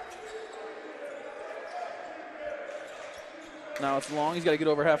 Now it's Long. He's got to get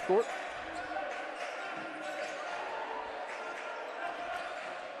over half court.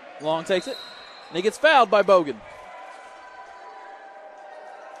 Long takes it, and he gets fouled by Bogan.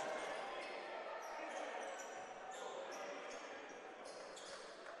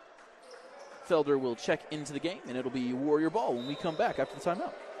 Felder will check into the game, and it'll be Warrior ball when we come back after the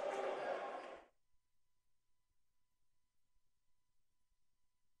timeout.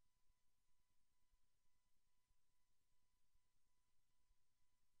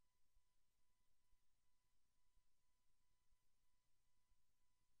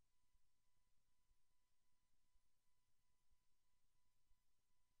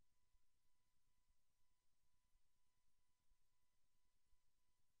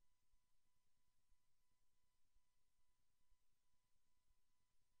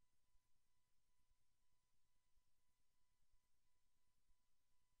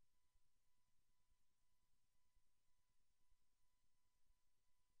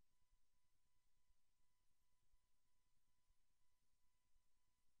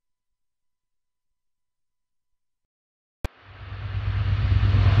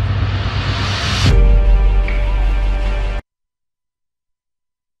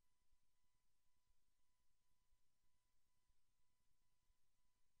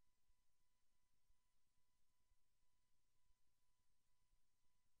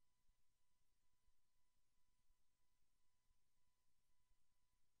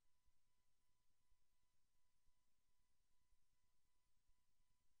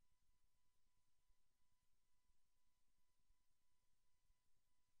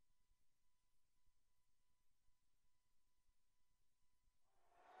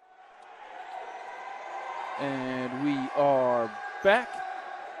 And we are back.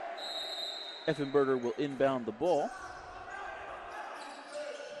 Effenberger will inbound the ball.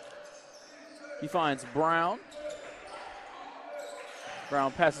 He finds Brown.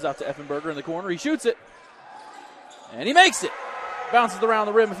 Brown passes out to Effenberger in the corner. He shoots it. And he makes it. Bounces around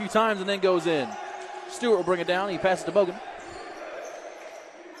the rim a few times and then goes in. Stewart will bring it down. He passes to Bogan.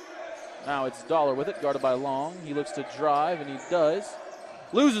 Now it's Dollar with it, guarded by Long. He looks to drive, and he does.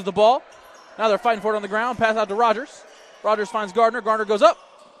 Loses the ball. Now they're fighting for it on the ground. Pass out to Rogers. Rogers finds Gardner. Gardner goes up,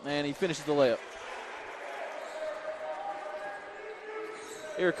 and he finishes the layup.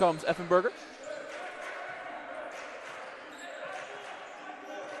 Here comes Effenberger.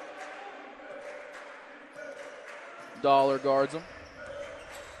 Dollar guards him.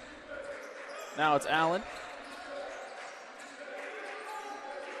 Now it's Allen.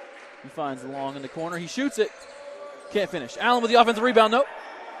 He finds Long in the corner. He shoots it. Can't finish. Allen with the offensive rebound. Nope.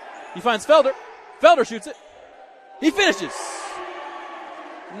 He finds Felder. Felder shoots it. He finishes.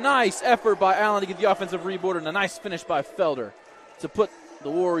 Nice effort by Allen to get the offensive rebound, and a nice finish by Felder to put the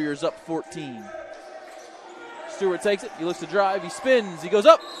Warriors up 14. Stewart takes it. He looks to drive. He spins. He goes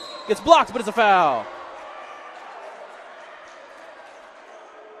up. Gets blocked, but it's a foul.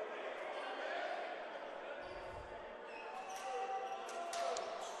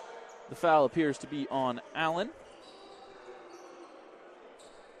 The foul appears to be on Allen.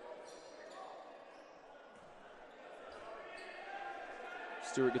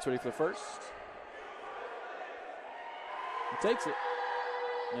 Stewart gets ready for the first. He takes it,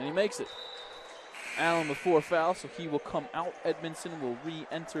 and he makes it. Allen with 4 fouls, so he will come out. Edmondson will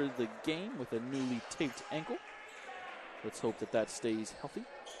re-enter the game with a newly taped ankle. Let's hope that that stays healthy.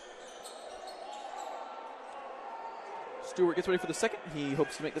 Stewart gets ready for the second. He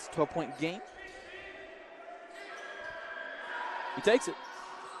hopes to make this a 12-point game. He takes it.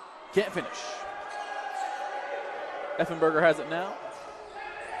 Can't finish. Effenberger has it now.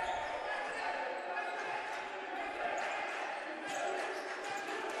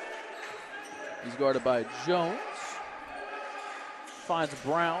 He's guarded by Jones. Finds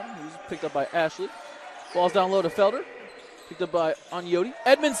Brown, who's picked up by Ashley. Ball's down low to Felder. Picked up by Anyoti.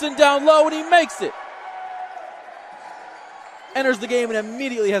 Edmondson down low, and he makes it. Enters the game and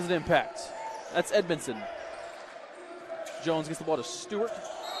immediately has an impact. That's Edmondson. Jones gets the ball to Stewart.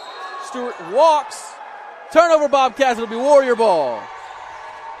 Stewart walks. Turnover, Bobcats. It'll be Warrior ball.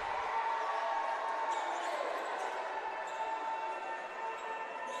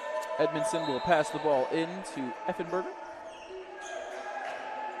 Edmondson will pass the ball in to Effenberger.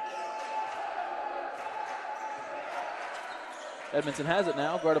 Edmondson has it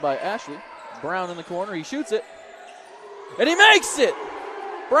now, guarded by Ashley. Brown in the corner. He shoots it. And he makes it!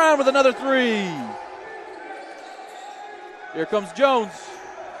 Brown with another 3. Here comes Jones.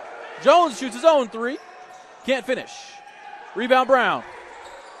 Jones shoots his own 3. Can't finish. Rebound Brown.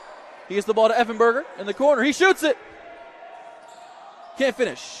 He gets the ball to Effenberger in the corner. He shoots it. Can't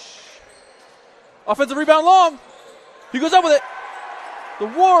finish. Offensive rebound long. He goes up with it. The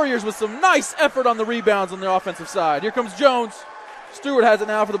Warriors with some nice effort on the rebounds on the offensive side. Here comes Jones. Stewart has it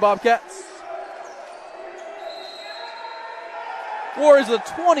now for the Bobcats. Warriors with a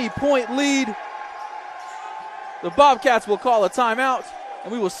 20-point lead. The Bobcats will call a timeout,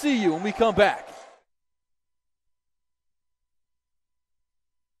 and we will see you when we come back.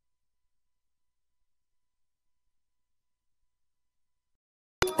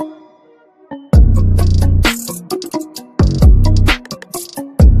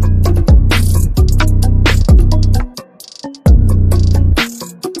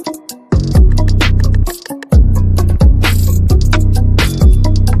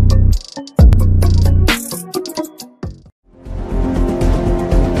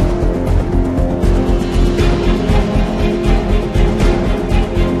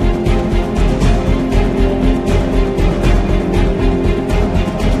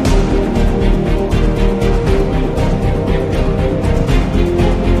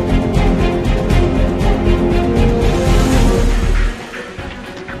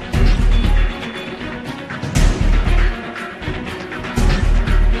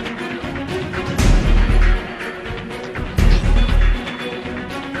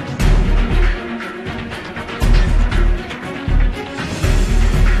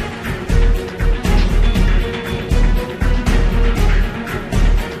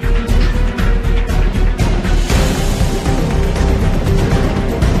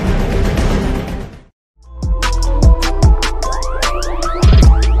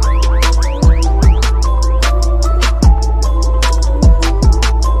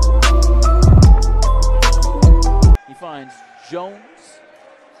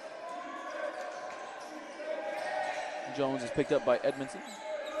 Jones is picked up by Edmondson.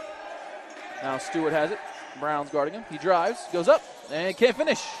 Now Stewart has it. Brown's guarding him. He drives, goes up, and can't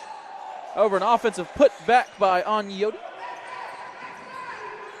finish. Over an offensive put back by Anyoti.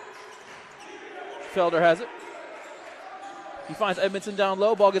 Felder has it. He finds Edmondson down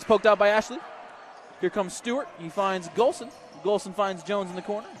low. Ball gets poked out by Ashley. Here comes Stewart. He finds Golson. Golson finds Jones in the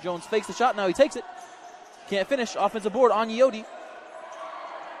corner. Jones fakes the shot. Now he takes it. Can't finish. Offensive board. Anyoti.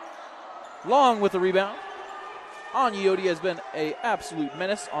 Long with the rebound. Anyoti has been an absolute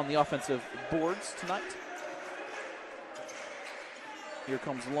menace on the offensive boards tonight. Here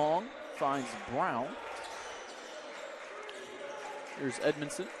comes Long. Finds Brown. Here's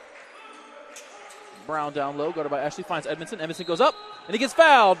Edmondson. Brown down low, guarded by Ashley, finds Edmondson. Edmondson goes up, and he gets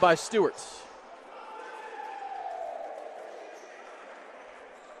fouled by Stewart.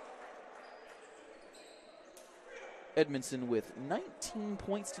 Edmondson with 19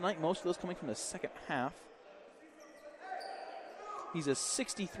 points tonight, most of those coming from the second half. He's a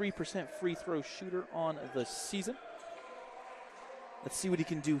 63% free throw shooter on the season. Let's see what he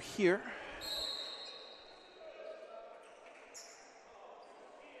can do here.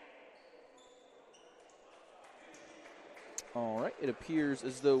 All right, it appears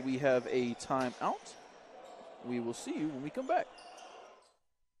as though we have a timeout. We will see you when we come back.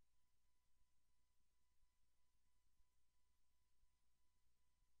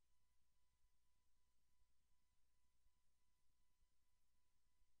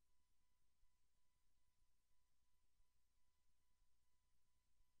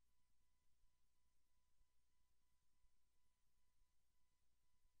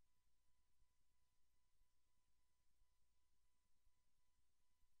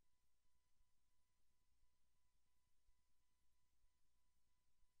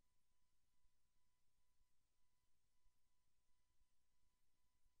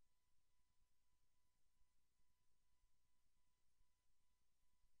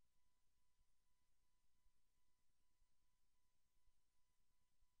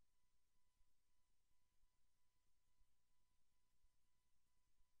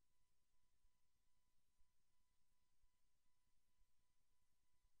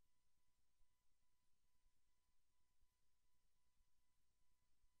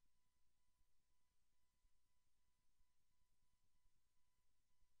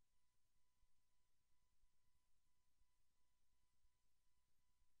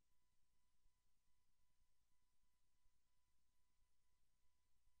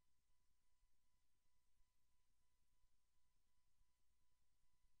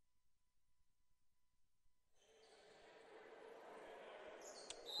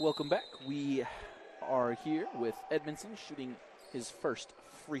 Welcome back. We are here with Edmondson shooting his first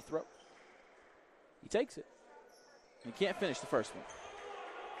free throw. He takes it. He can't finish the first one.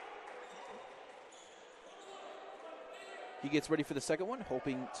 He gets ready for the second one,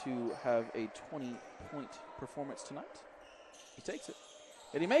 hoping to have a 20-point performance tonight. He takes it.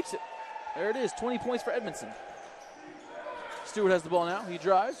 And he makes it. There it is, 20 points for Edmondson. Stewart has the ball now. He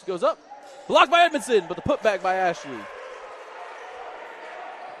drives, goes up. Blocked by Edmondson, but the putback by Ashley.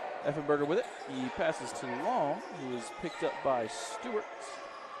 Effenberger with it. He passes to Long, who is picked up by Stewart.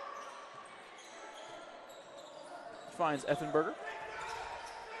 Finds Effenberger.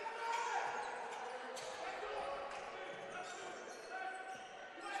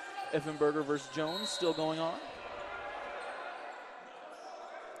 Effenberger versus Jones still going on.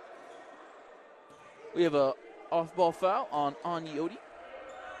 We have a off-ball foul on Onyoti.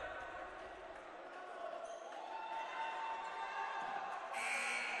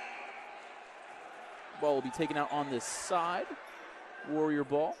 Ball will be taken out on this side. Warrior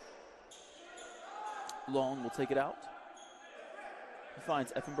ball. Long will take it out. He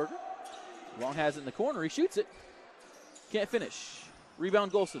finds Effenberger. Long has it in the corner. He shoots it. Can't finish.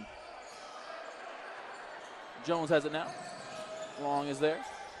 Rebound Golson. Jones has it now. Long is there.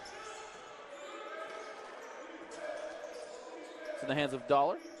 It's in the hands of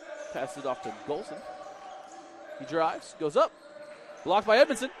Dollar. Passes it off to Golson. He drives. Goes up. Blocked by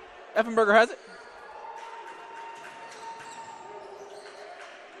Edmondson. Effenberger has it.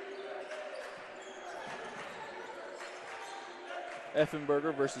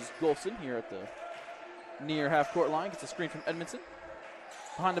 Effenberger versus Golson here at the near half-court line. Gets a screen from Edmondson.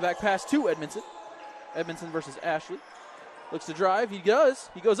 Behind the back pass to Edmondson. Edmondson versus Ashley. Looks to drive. He does.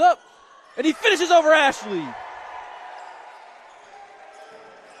 He goes up. And he finishes over Ashley.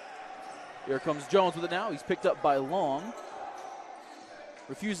 Here comes Jones with it now. He's picked up by Long.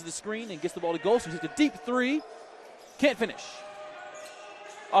 Refuses the screen and gets the ball to Golson. He takes a deep three. Can't finish.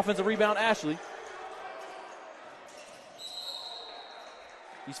 Offensive rebound, Ashley.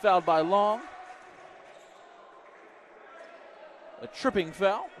 He's fouled by Long. A tripping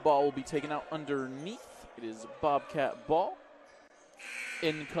foul. Ball will be taken out underneath. It is Bobcat ball.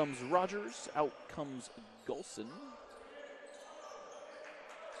 In comes Rogers. Out comes Golson.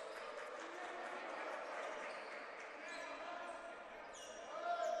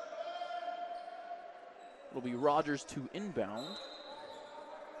 It'll be Rogers to inbound.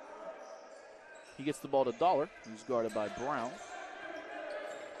 He gets the ball to Dollar, who's guarded by Brown.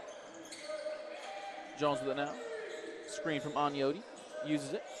 Jones with it now. Screen from Onyoti.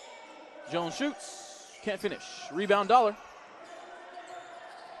 Uses it. Jones shoots. Can't finish. Rebound Dollar.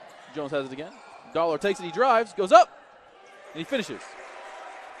 Jones has it again. Dollar takes it. He drives. Goes up. And he finishes.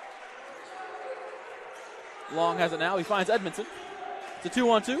 Long has it now. He finds Edmondson. It's a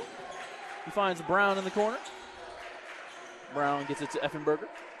 2-on-2. He finds Brown in the corner. Brown gets it to Effenberger.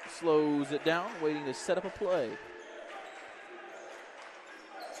 Slows it down, waiting to set up a play.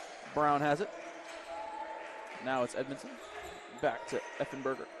 Brown has it. Now it's Edmondson. Back to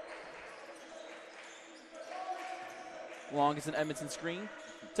Effenberger. Long gets an Edmondson screen.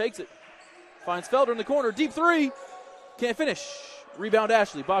 Takes it. Finds Felder in the corner. Deep three. Can't finish. Rebound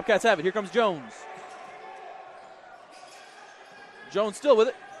Ashley. Bobcats have it. Here comes Jones. Jones still with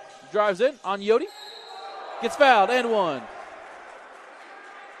it. Drives in. Onyoti. Gets fouled. And one.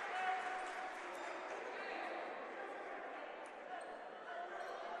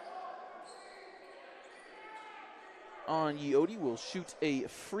 Onyoti will shoot a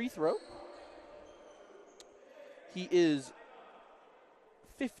free throw. He is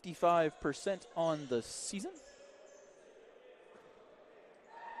 55% on the season.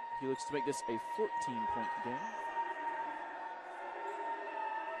 He looks to make this a 14-point game.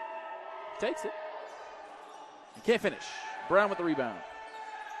 Takes it. He can't finish. Brown with the rebound.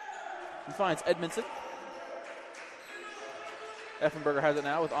 He finds Edmondson. Effenberger has it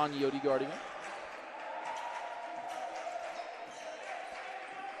now with Onyoti guarding him.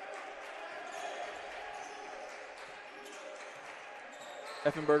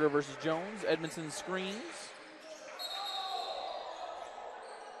 Effenberger versus Jones. Edmondson screens.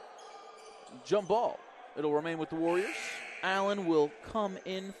 Jump ball. It'll remain with the Warriors. Allen will come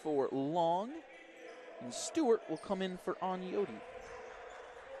in for Long. And Stewart will come in for Onyoti.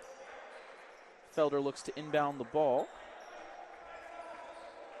 Felder looks to inbound the ball.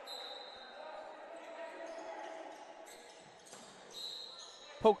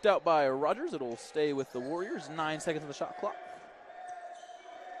 Poked out by Rogers. It'll stay with the Warriors. 9 seconds on the shot clock.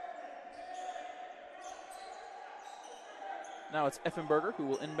 Now it's Effenberger who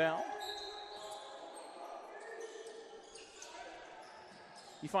will inbound.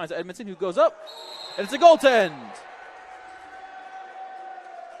 He finds Edmondson, who goes up, and it's a goaltend.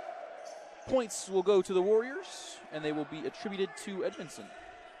 Points will go to the Warriors, and they will be attributed to Edmondson.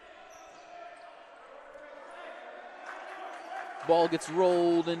 Ball gets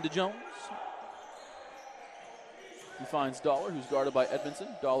rolled into Jones. He finds Dollar, who's guarded by Edmondson.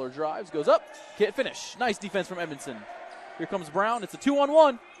 Dollar drives, goes up, can't finish. Nice defense from Edmondson. Here comes Brown. It's a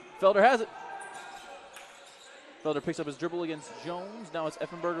 2-on-1. Felder has it. Felder picks up his dribble against Jones. Now it's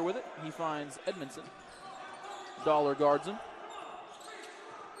Effenberger with it. He finds Edmondson. Dollar guards him.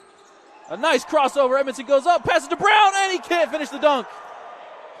 A nice crossover. Edmondson goes up, passes to Brown, and he can't finish the dunk.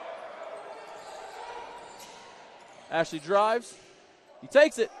 Ashley drives. He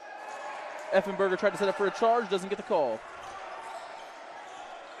takes it. Effenberger tried to set up for a charge, doesn't get the call.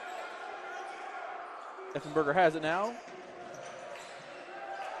 Effenberger has it now.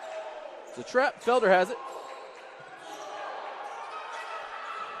 It's a trap. Felder has it.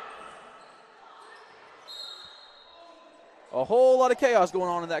 A whole lot of chaos going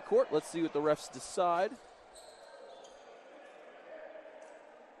on in that court. Let's see what the refs decide.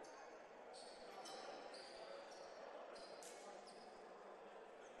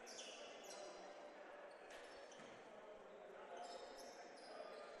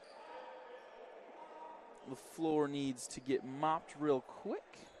 The floor needs to get mopped real quick.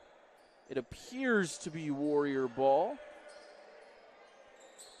 It appears to be Warrior ball.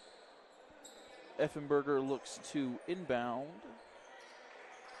 Effenberger looks to inbound.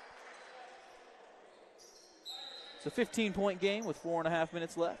 It's a 15-point game with 4.5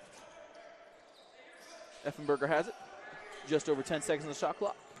 minutes left. Effenberger has it. Just over 10 seconds on the shot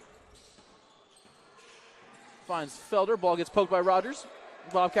clock. Finds Felder. Ball gets poked by Rogers.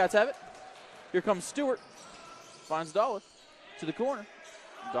 Bobcats have it. Here comes Stewart. Finds Dollar to the corner.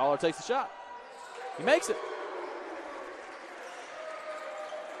 Dollar takes the shot. He makes it.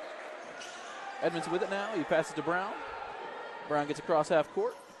 Edmondson with it now. He passes to Brown. Brown gets across half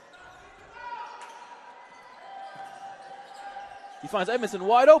court. He finds Edmondson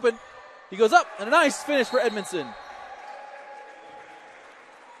wide open. He goes up, and a nice finish for Edmondson.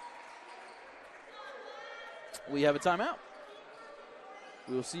 We have a timeout.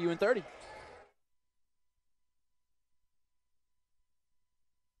 We will see you in 30.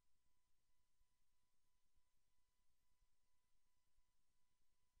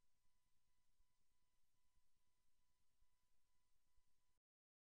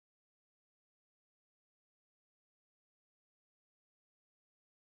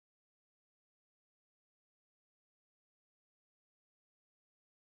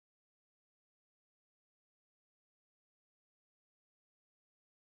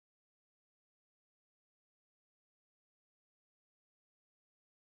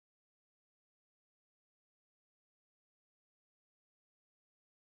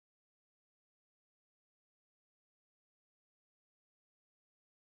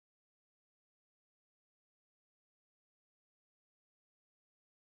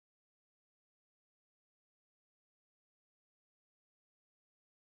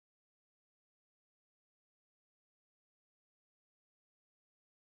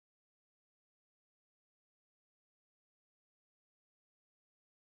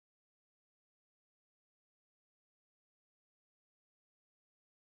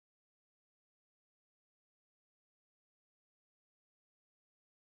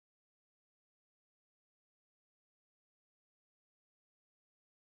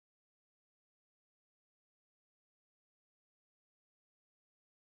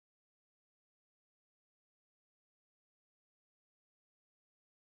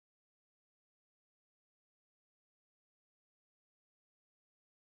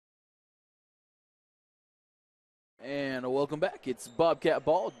 And welcome back. It's Bobcat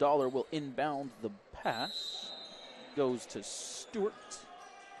ball. Dollar will inbound the pass. Goes to Stewart.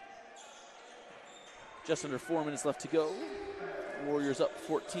 Just under 4 minutes left to go. Warriors up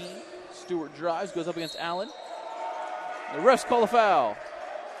 14. Stewart drives, goes up against Allen. The refs call a foul.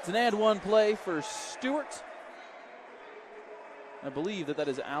 It's an and one play for Stewart. I believe that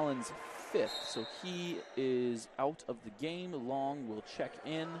is Allen's 5th, so he is out of the game. Long will check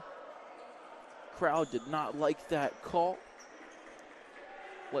in. Crowd did not like that call.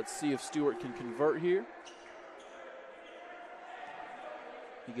 Let's see if Stewart can convert here.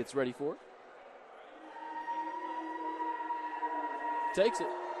 He gets ready for it. Takes it.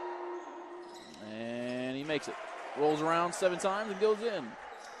 And he makes it. Rolls around 7 times and goes in.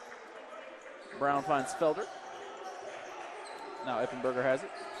 Brown finds Felder. Now Effenberger has it.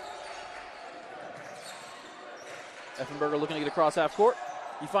 Effenberger looking to get across half court.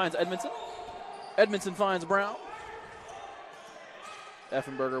 He finds Edmondson. Edmondson finds Brown.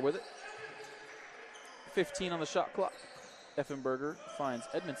 Effenberger with it. 15 on the shot clock. Effenberger finds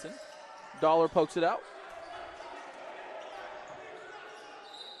Edmondson. Dollar pokes it out.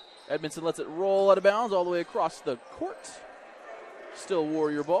 Edmondson lets it roll out of bounds all the way across the court. Still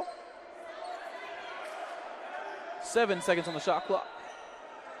Warrior ball. 7 seconds on the shot clock.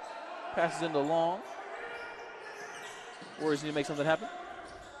 Passes into Long. Warriors need to make something happen.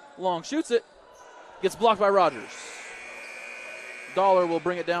 Long shoots it. Gets blocked by Rogers. Dollar will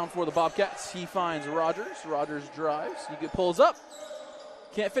bring it down for the Bobcats. He finds Rogers. Rogers drives. He pulls up.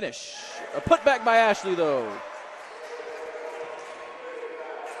 Can't finish. A putback by Ashley, though.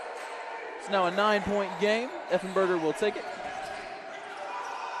 It's now a 9-point game. Effenberger will take it.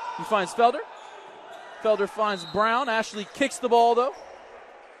 He finds Felder. Felder finds Brown. Ashley kicks the ball, though.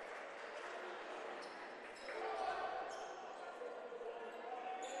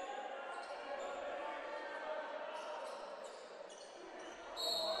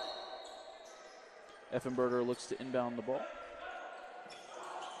 Effenberger looks to inbound the ball.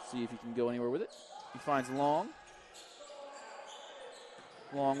 See if he can go anywhere with it. He finds Long.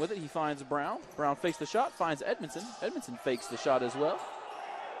 Long with it. He finds Brown. Brown fakes the shot, finds Edmondson. Edmondson fakes the shot as well.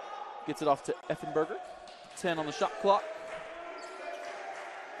 Gets it off to Effenberger. 10 on the shot clock.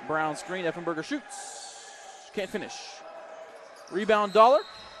 Brown screen. Effenberger shoots. Can't finish. Rebound, Dollar.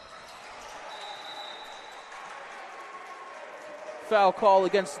 Foul call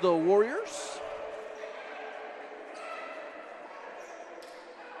against the Warriors.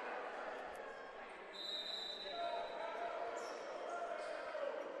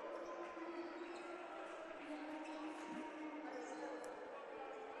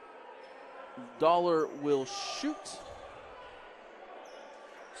 Dollar will shoot.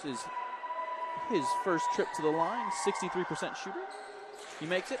 This is his first trip to the line. 63% shooter. He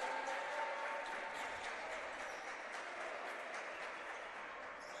makes it.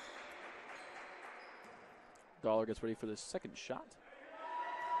 Dollar gets ready for the second shot.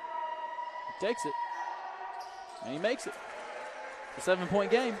 He takes it. And he makes it. It's a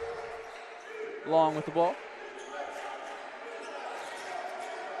 7-point game. Long with the ball.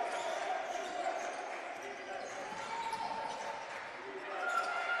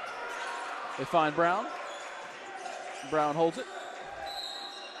 They find Brown. Brown holds it.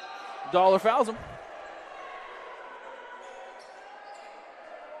 Dollar fouls him.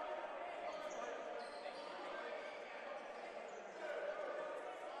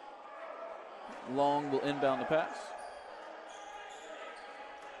 Long will inbound the pass.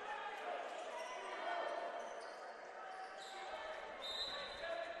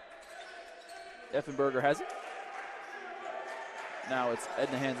 Effenberger has it. Now it's in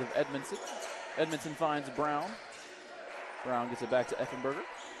the hands of Edmondson. Edmondson finds Brown. Brown gets it back to Effenberger.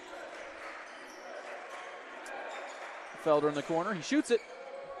 Felder in the corner. He shoots it.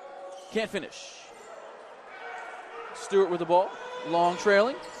 Can't finish. Stewart with the ball. Long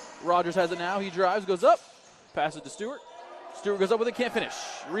trailing. Rogers has it now. He drives, goes up. Passes to Stewart. Stewart goes up with it. Can't finish.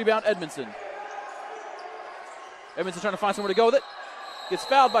 Rebound, Edmondson. Edmondson trying to find somewhere to go with it. Gets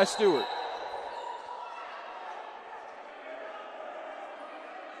fouled by Stewart.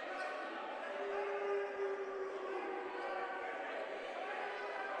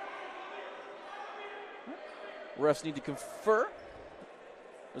 Refs need to confer.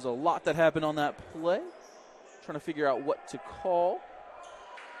 There's a lot that happened on that play. Trying to figure out what to call.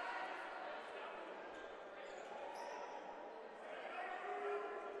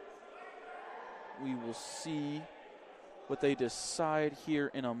 We will see what they decide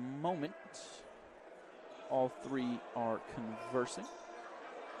here in a moment. All three are conversing.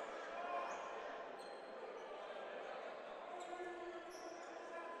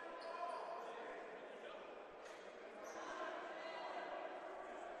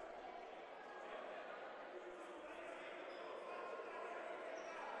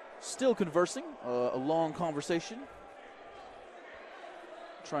 Still conversing, a long conversation.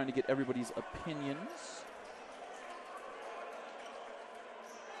 Trying to get everybody's opinions.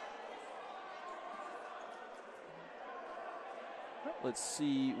 Let's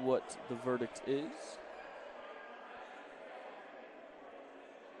see what the verdict is.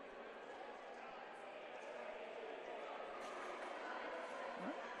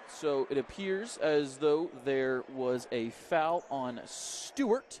 So it appears as though there was a foul on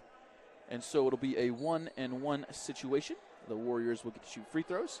Stewart. And so it'll be a 1-and-1 situation. The Warriors will get to shoot free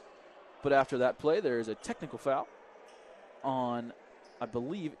throws. But after that play, there is a technical foul on, I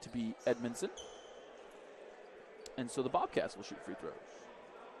believe it to be Edmondson. And so the Bobcats will shoot free throws.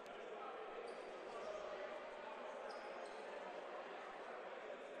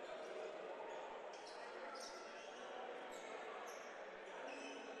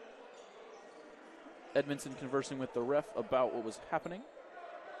 Edmondson conversing with the ref about what was happening.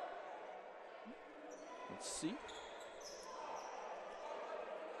 Let's see.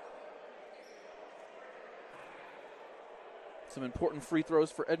 Some important free throws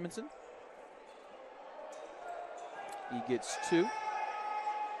for Edmondson. He gets 2.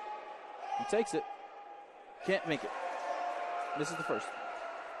 He takes it. Can't make it. This is the first.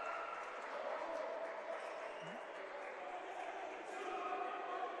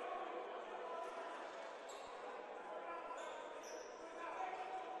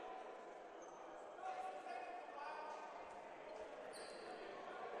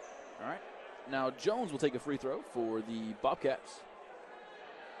 All right. Now Jones will take a free throw for the Bobcats.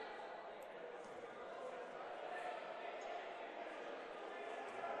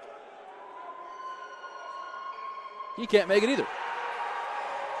 He can't make it either.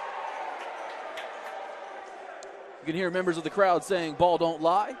 You can hear members of the crowd saying, "Ball don't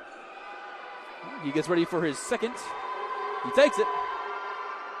lie." He gets ready for his second. He takes it.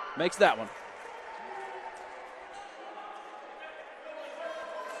 Makes that one.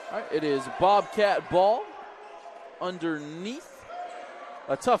 All right, it is Bobcat ball underneath.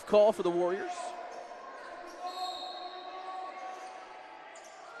 A tough call for the Warriors.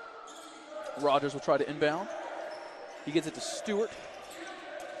 Rogers will try to inbound. He gets it to Stewart.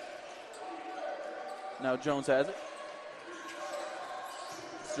 Now Jones has it.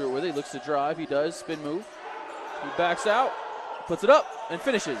 Stewart with it. He looks to drive. He does. Spin move. He backs out, puts it up, and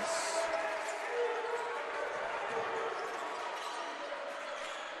finishes.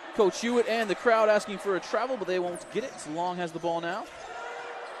 Coach Hewitt and the crowd asking for a travel, but they won't get it. Long has the ball now.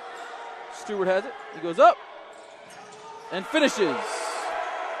 Stewart has it. He goes up and finishes.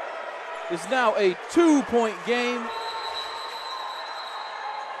 It's now a 2-point game.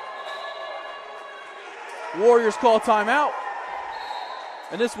 Warriors call timeout.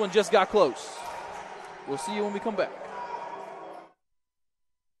 And this one just got close. We'll see you when we come back.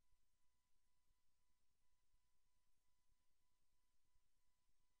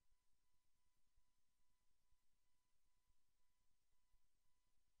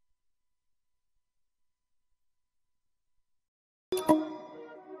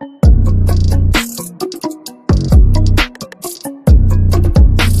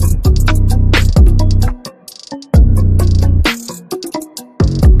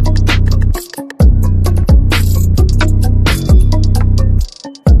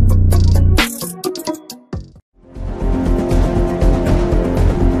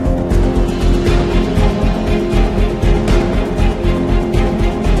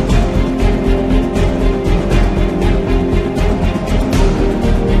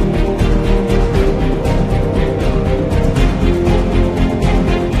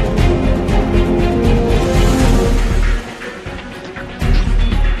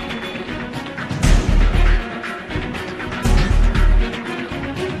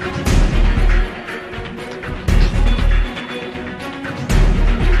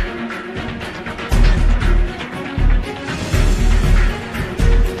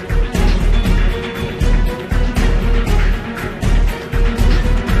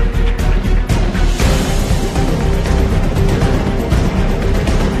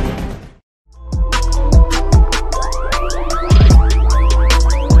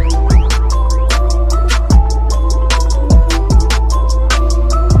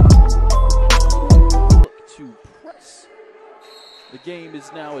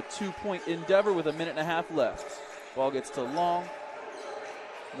 Two-point endeavor with a minute and a half left. Ball gets to Long.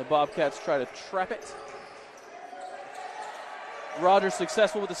 And the Bobcats try to trap it. Rogers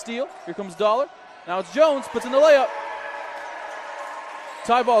successful with the steal. Here comes Dollar. Now it's Jones, puts in the layup.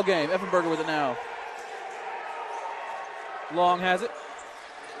 Tie ball game. Effenberger with it now. Long has it.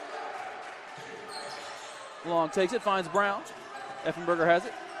 Long takes it, finds Brown. Effenberger has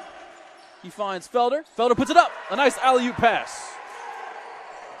it. He finds Felder. Felder puts it up. A nice alley-oop pass.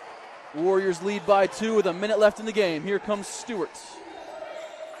 Warriors lead by 2 with a minute left in the game. Here comes Stewart.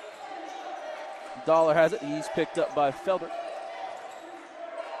 Dollar has it. He's picked up by Felder.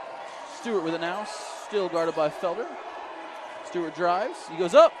 Stewart with it now. Still guarded by Felder. Stewart drives. He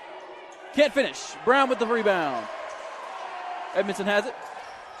goes up. Can't finish. Brown with the rebound. Edmondson has it.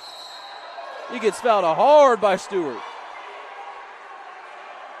 He gets fouled hard by Stewart.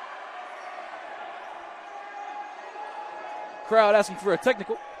 Crowd asking for a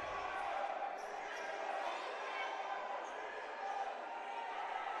technical.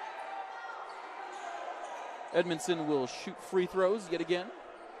 Edmondson will shoot free throws yet again.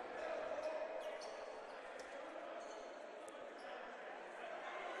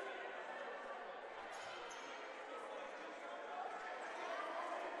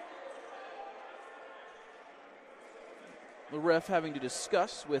 The ref having to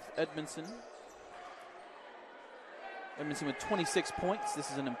discuss with Edmondson. Edmondson with 26 points.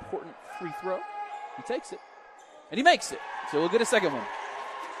 This is an important free throw. He takes it, and he makes it. So we'll get a second one.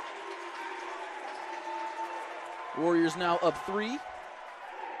 Warriors now up 3.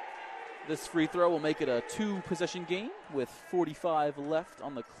 This free throw will make it a 2-possession game with 45 left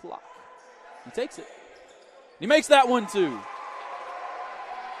on the clock. He takes it. He makes that one too.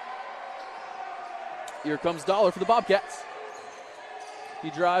 Here comes Dollar for the Bobcats. He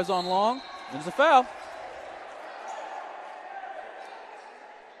drives on long. There's a foul.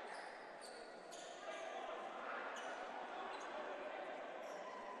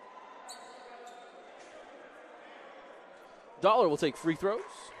 Dollar will take free throws.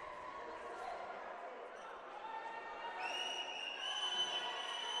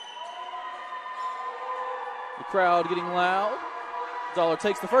 The crowd getting loud. Dollar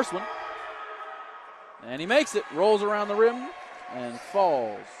takes the first one. And he makes it. Rolls around the rim and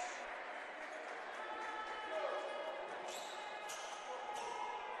falls.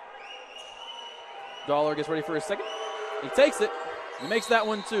 Dollar gets ready for his second. He takes it. He makes that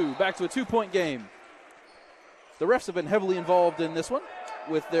one too. Back to a 2-point game. The refs have been heavily involved in this one,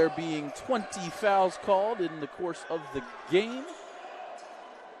 with there being 20 fouls called in the course of the game.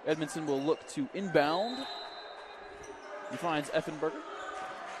 Edmondson will look to inbound. He finds Effenberger,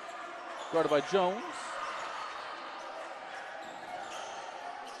 guarded by Jones.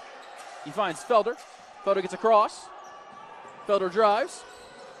 He finds Felder. Felder gets across. Felder drives.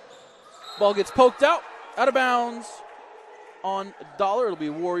 Ball gets poked out of bounds on Dollar. It'll be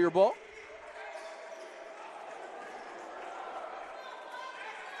a Warrior ball.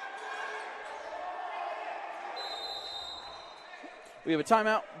 We have a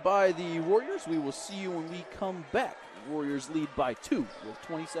timeout by the Warriors. We will see you when we come back. Warriors lead by 2 with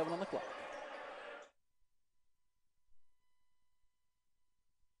 27 on the clock.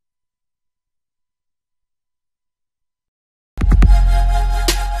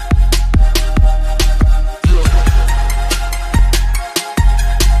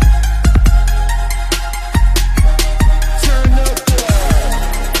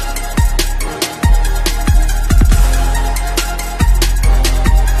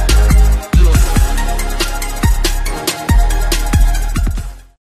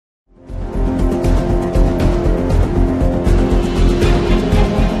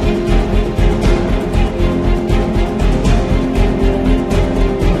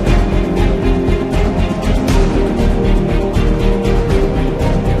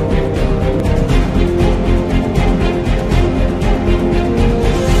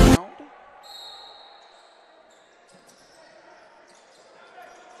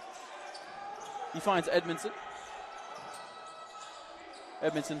 Finds Edmondson.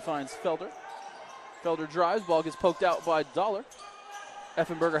 Edmondson finds Felder. Felder drives. Ball gets poked out by Dollar.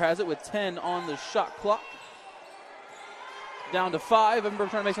 Effenberger has it with 10 on the shot clock. Down to 5. Effenberger trying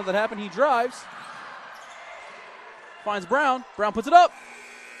to make something happen. He drives. Finds Brown. Brown puts it up.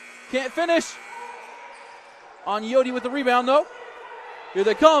 Can't finish. On Yodi with the rebound, though. Here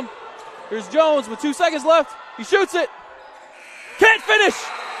they come. Here's Jones with 2 seconds left. He shoots it. Can't finish.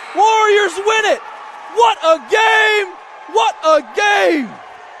 Warriors win it. What a game! What a game!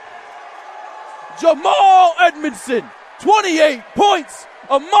 Jamal Edmondson, 28 points,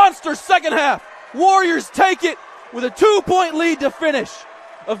 a monster second half. Warriors take it with a 2-point lead to finish.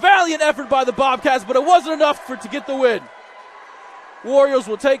 A valiant effort by the Bobcats, but it wasn't enough to get the win. Warriors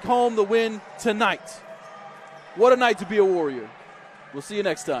will take home the win tonight. What a night to be a Warrior. We'll see you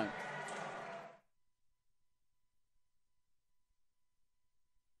next time.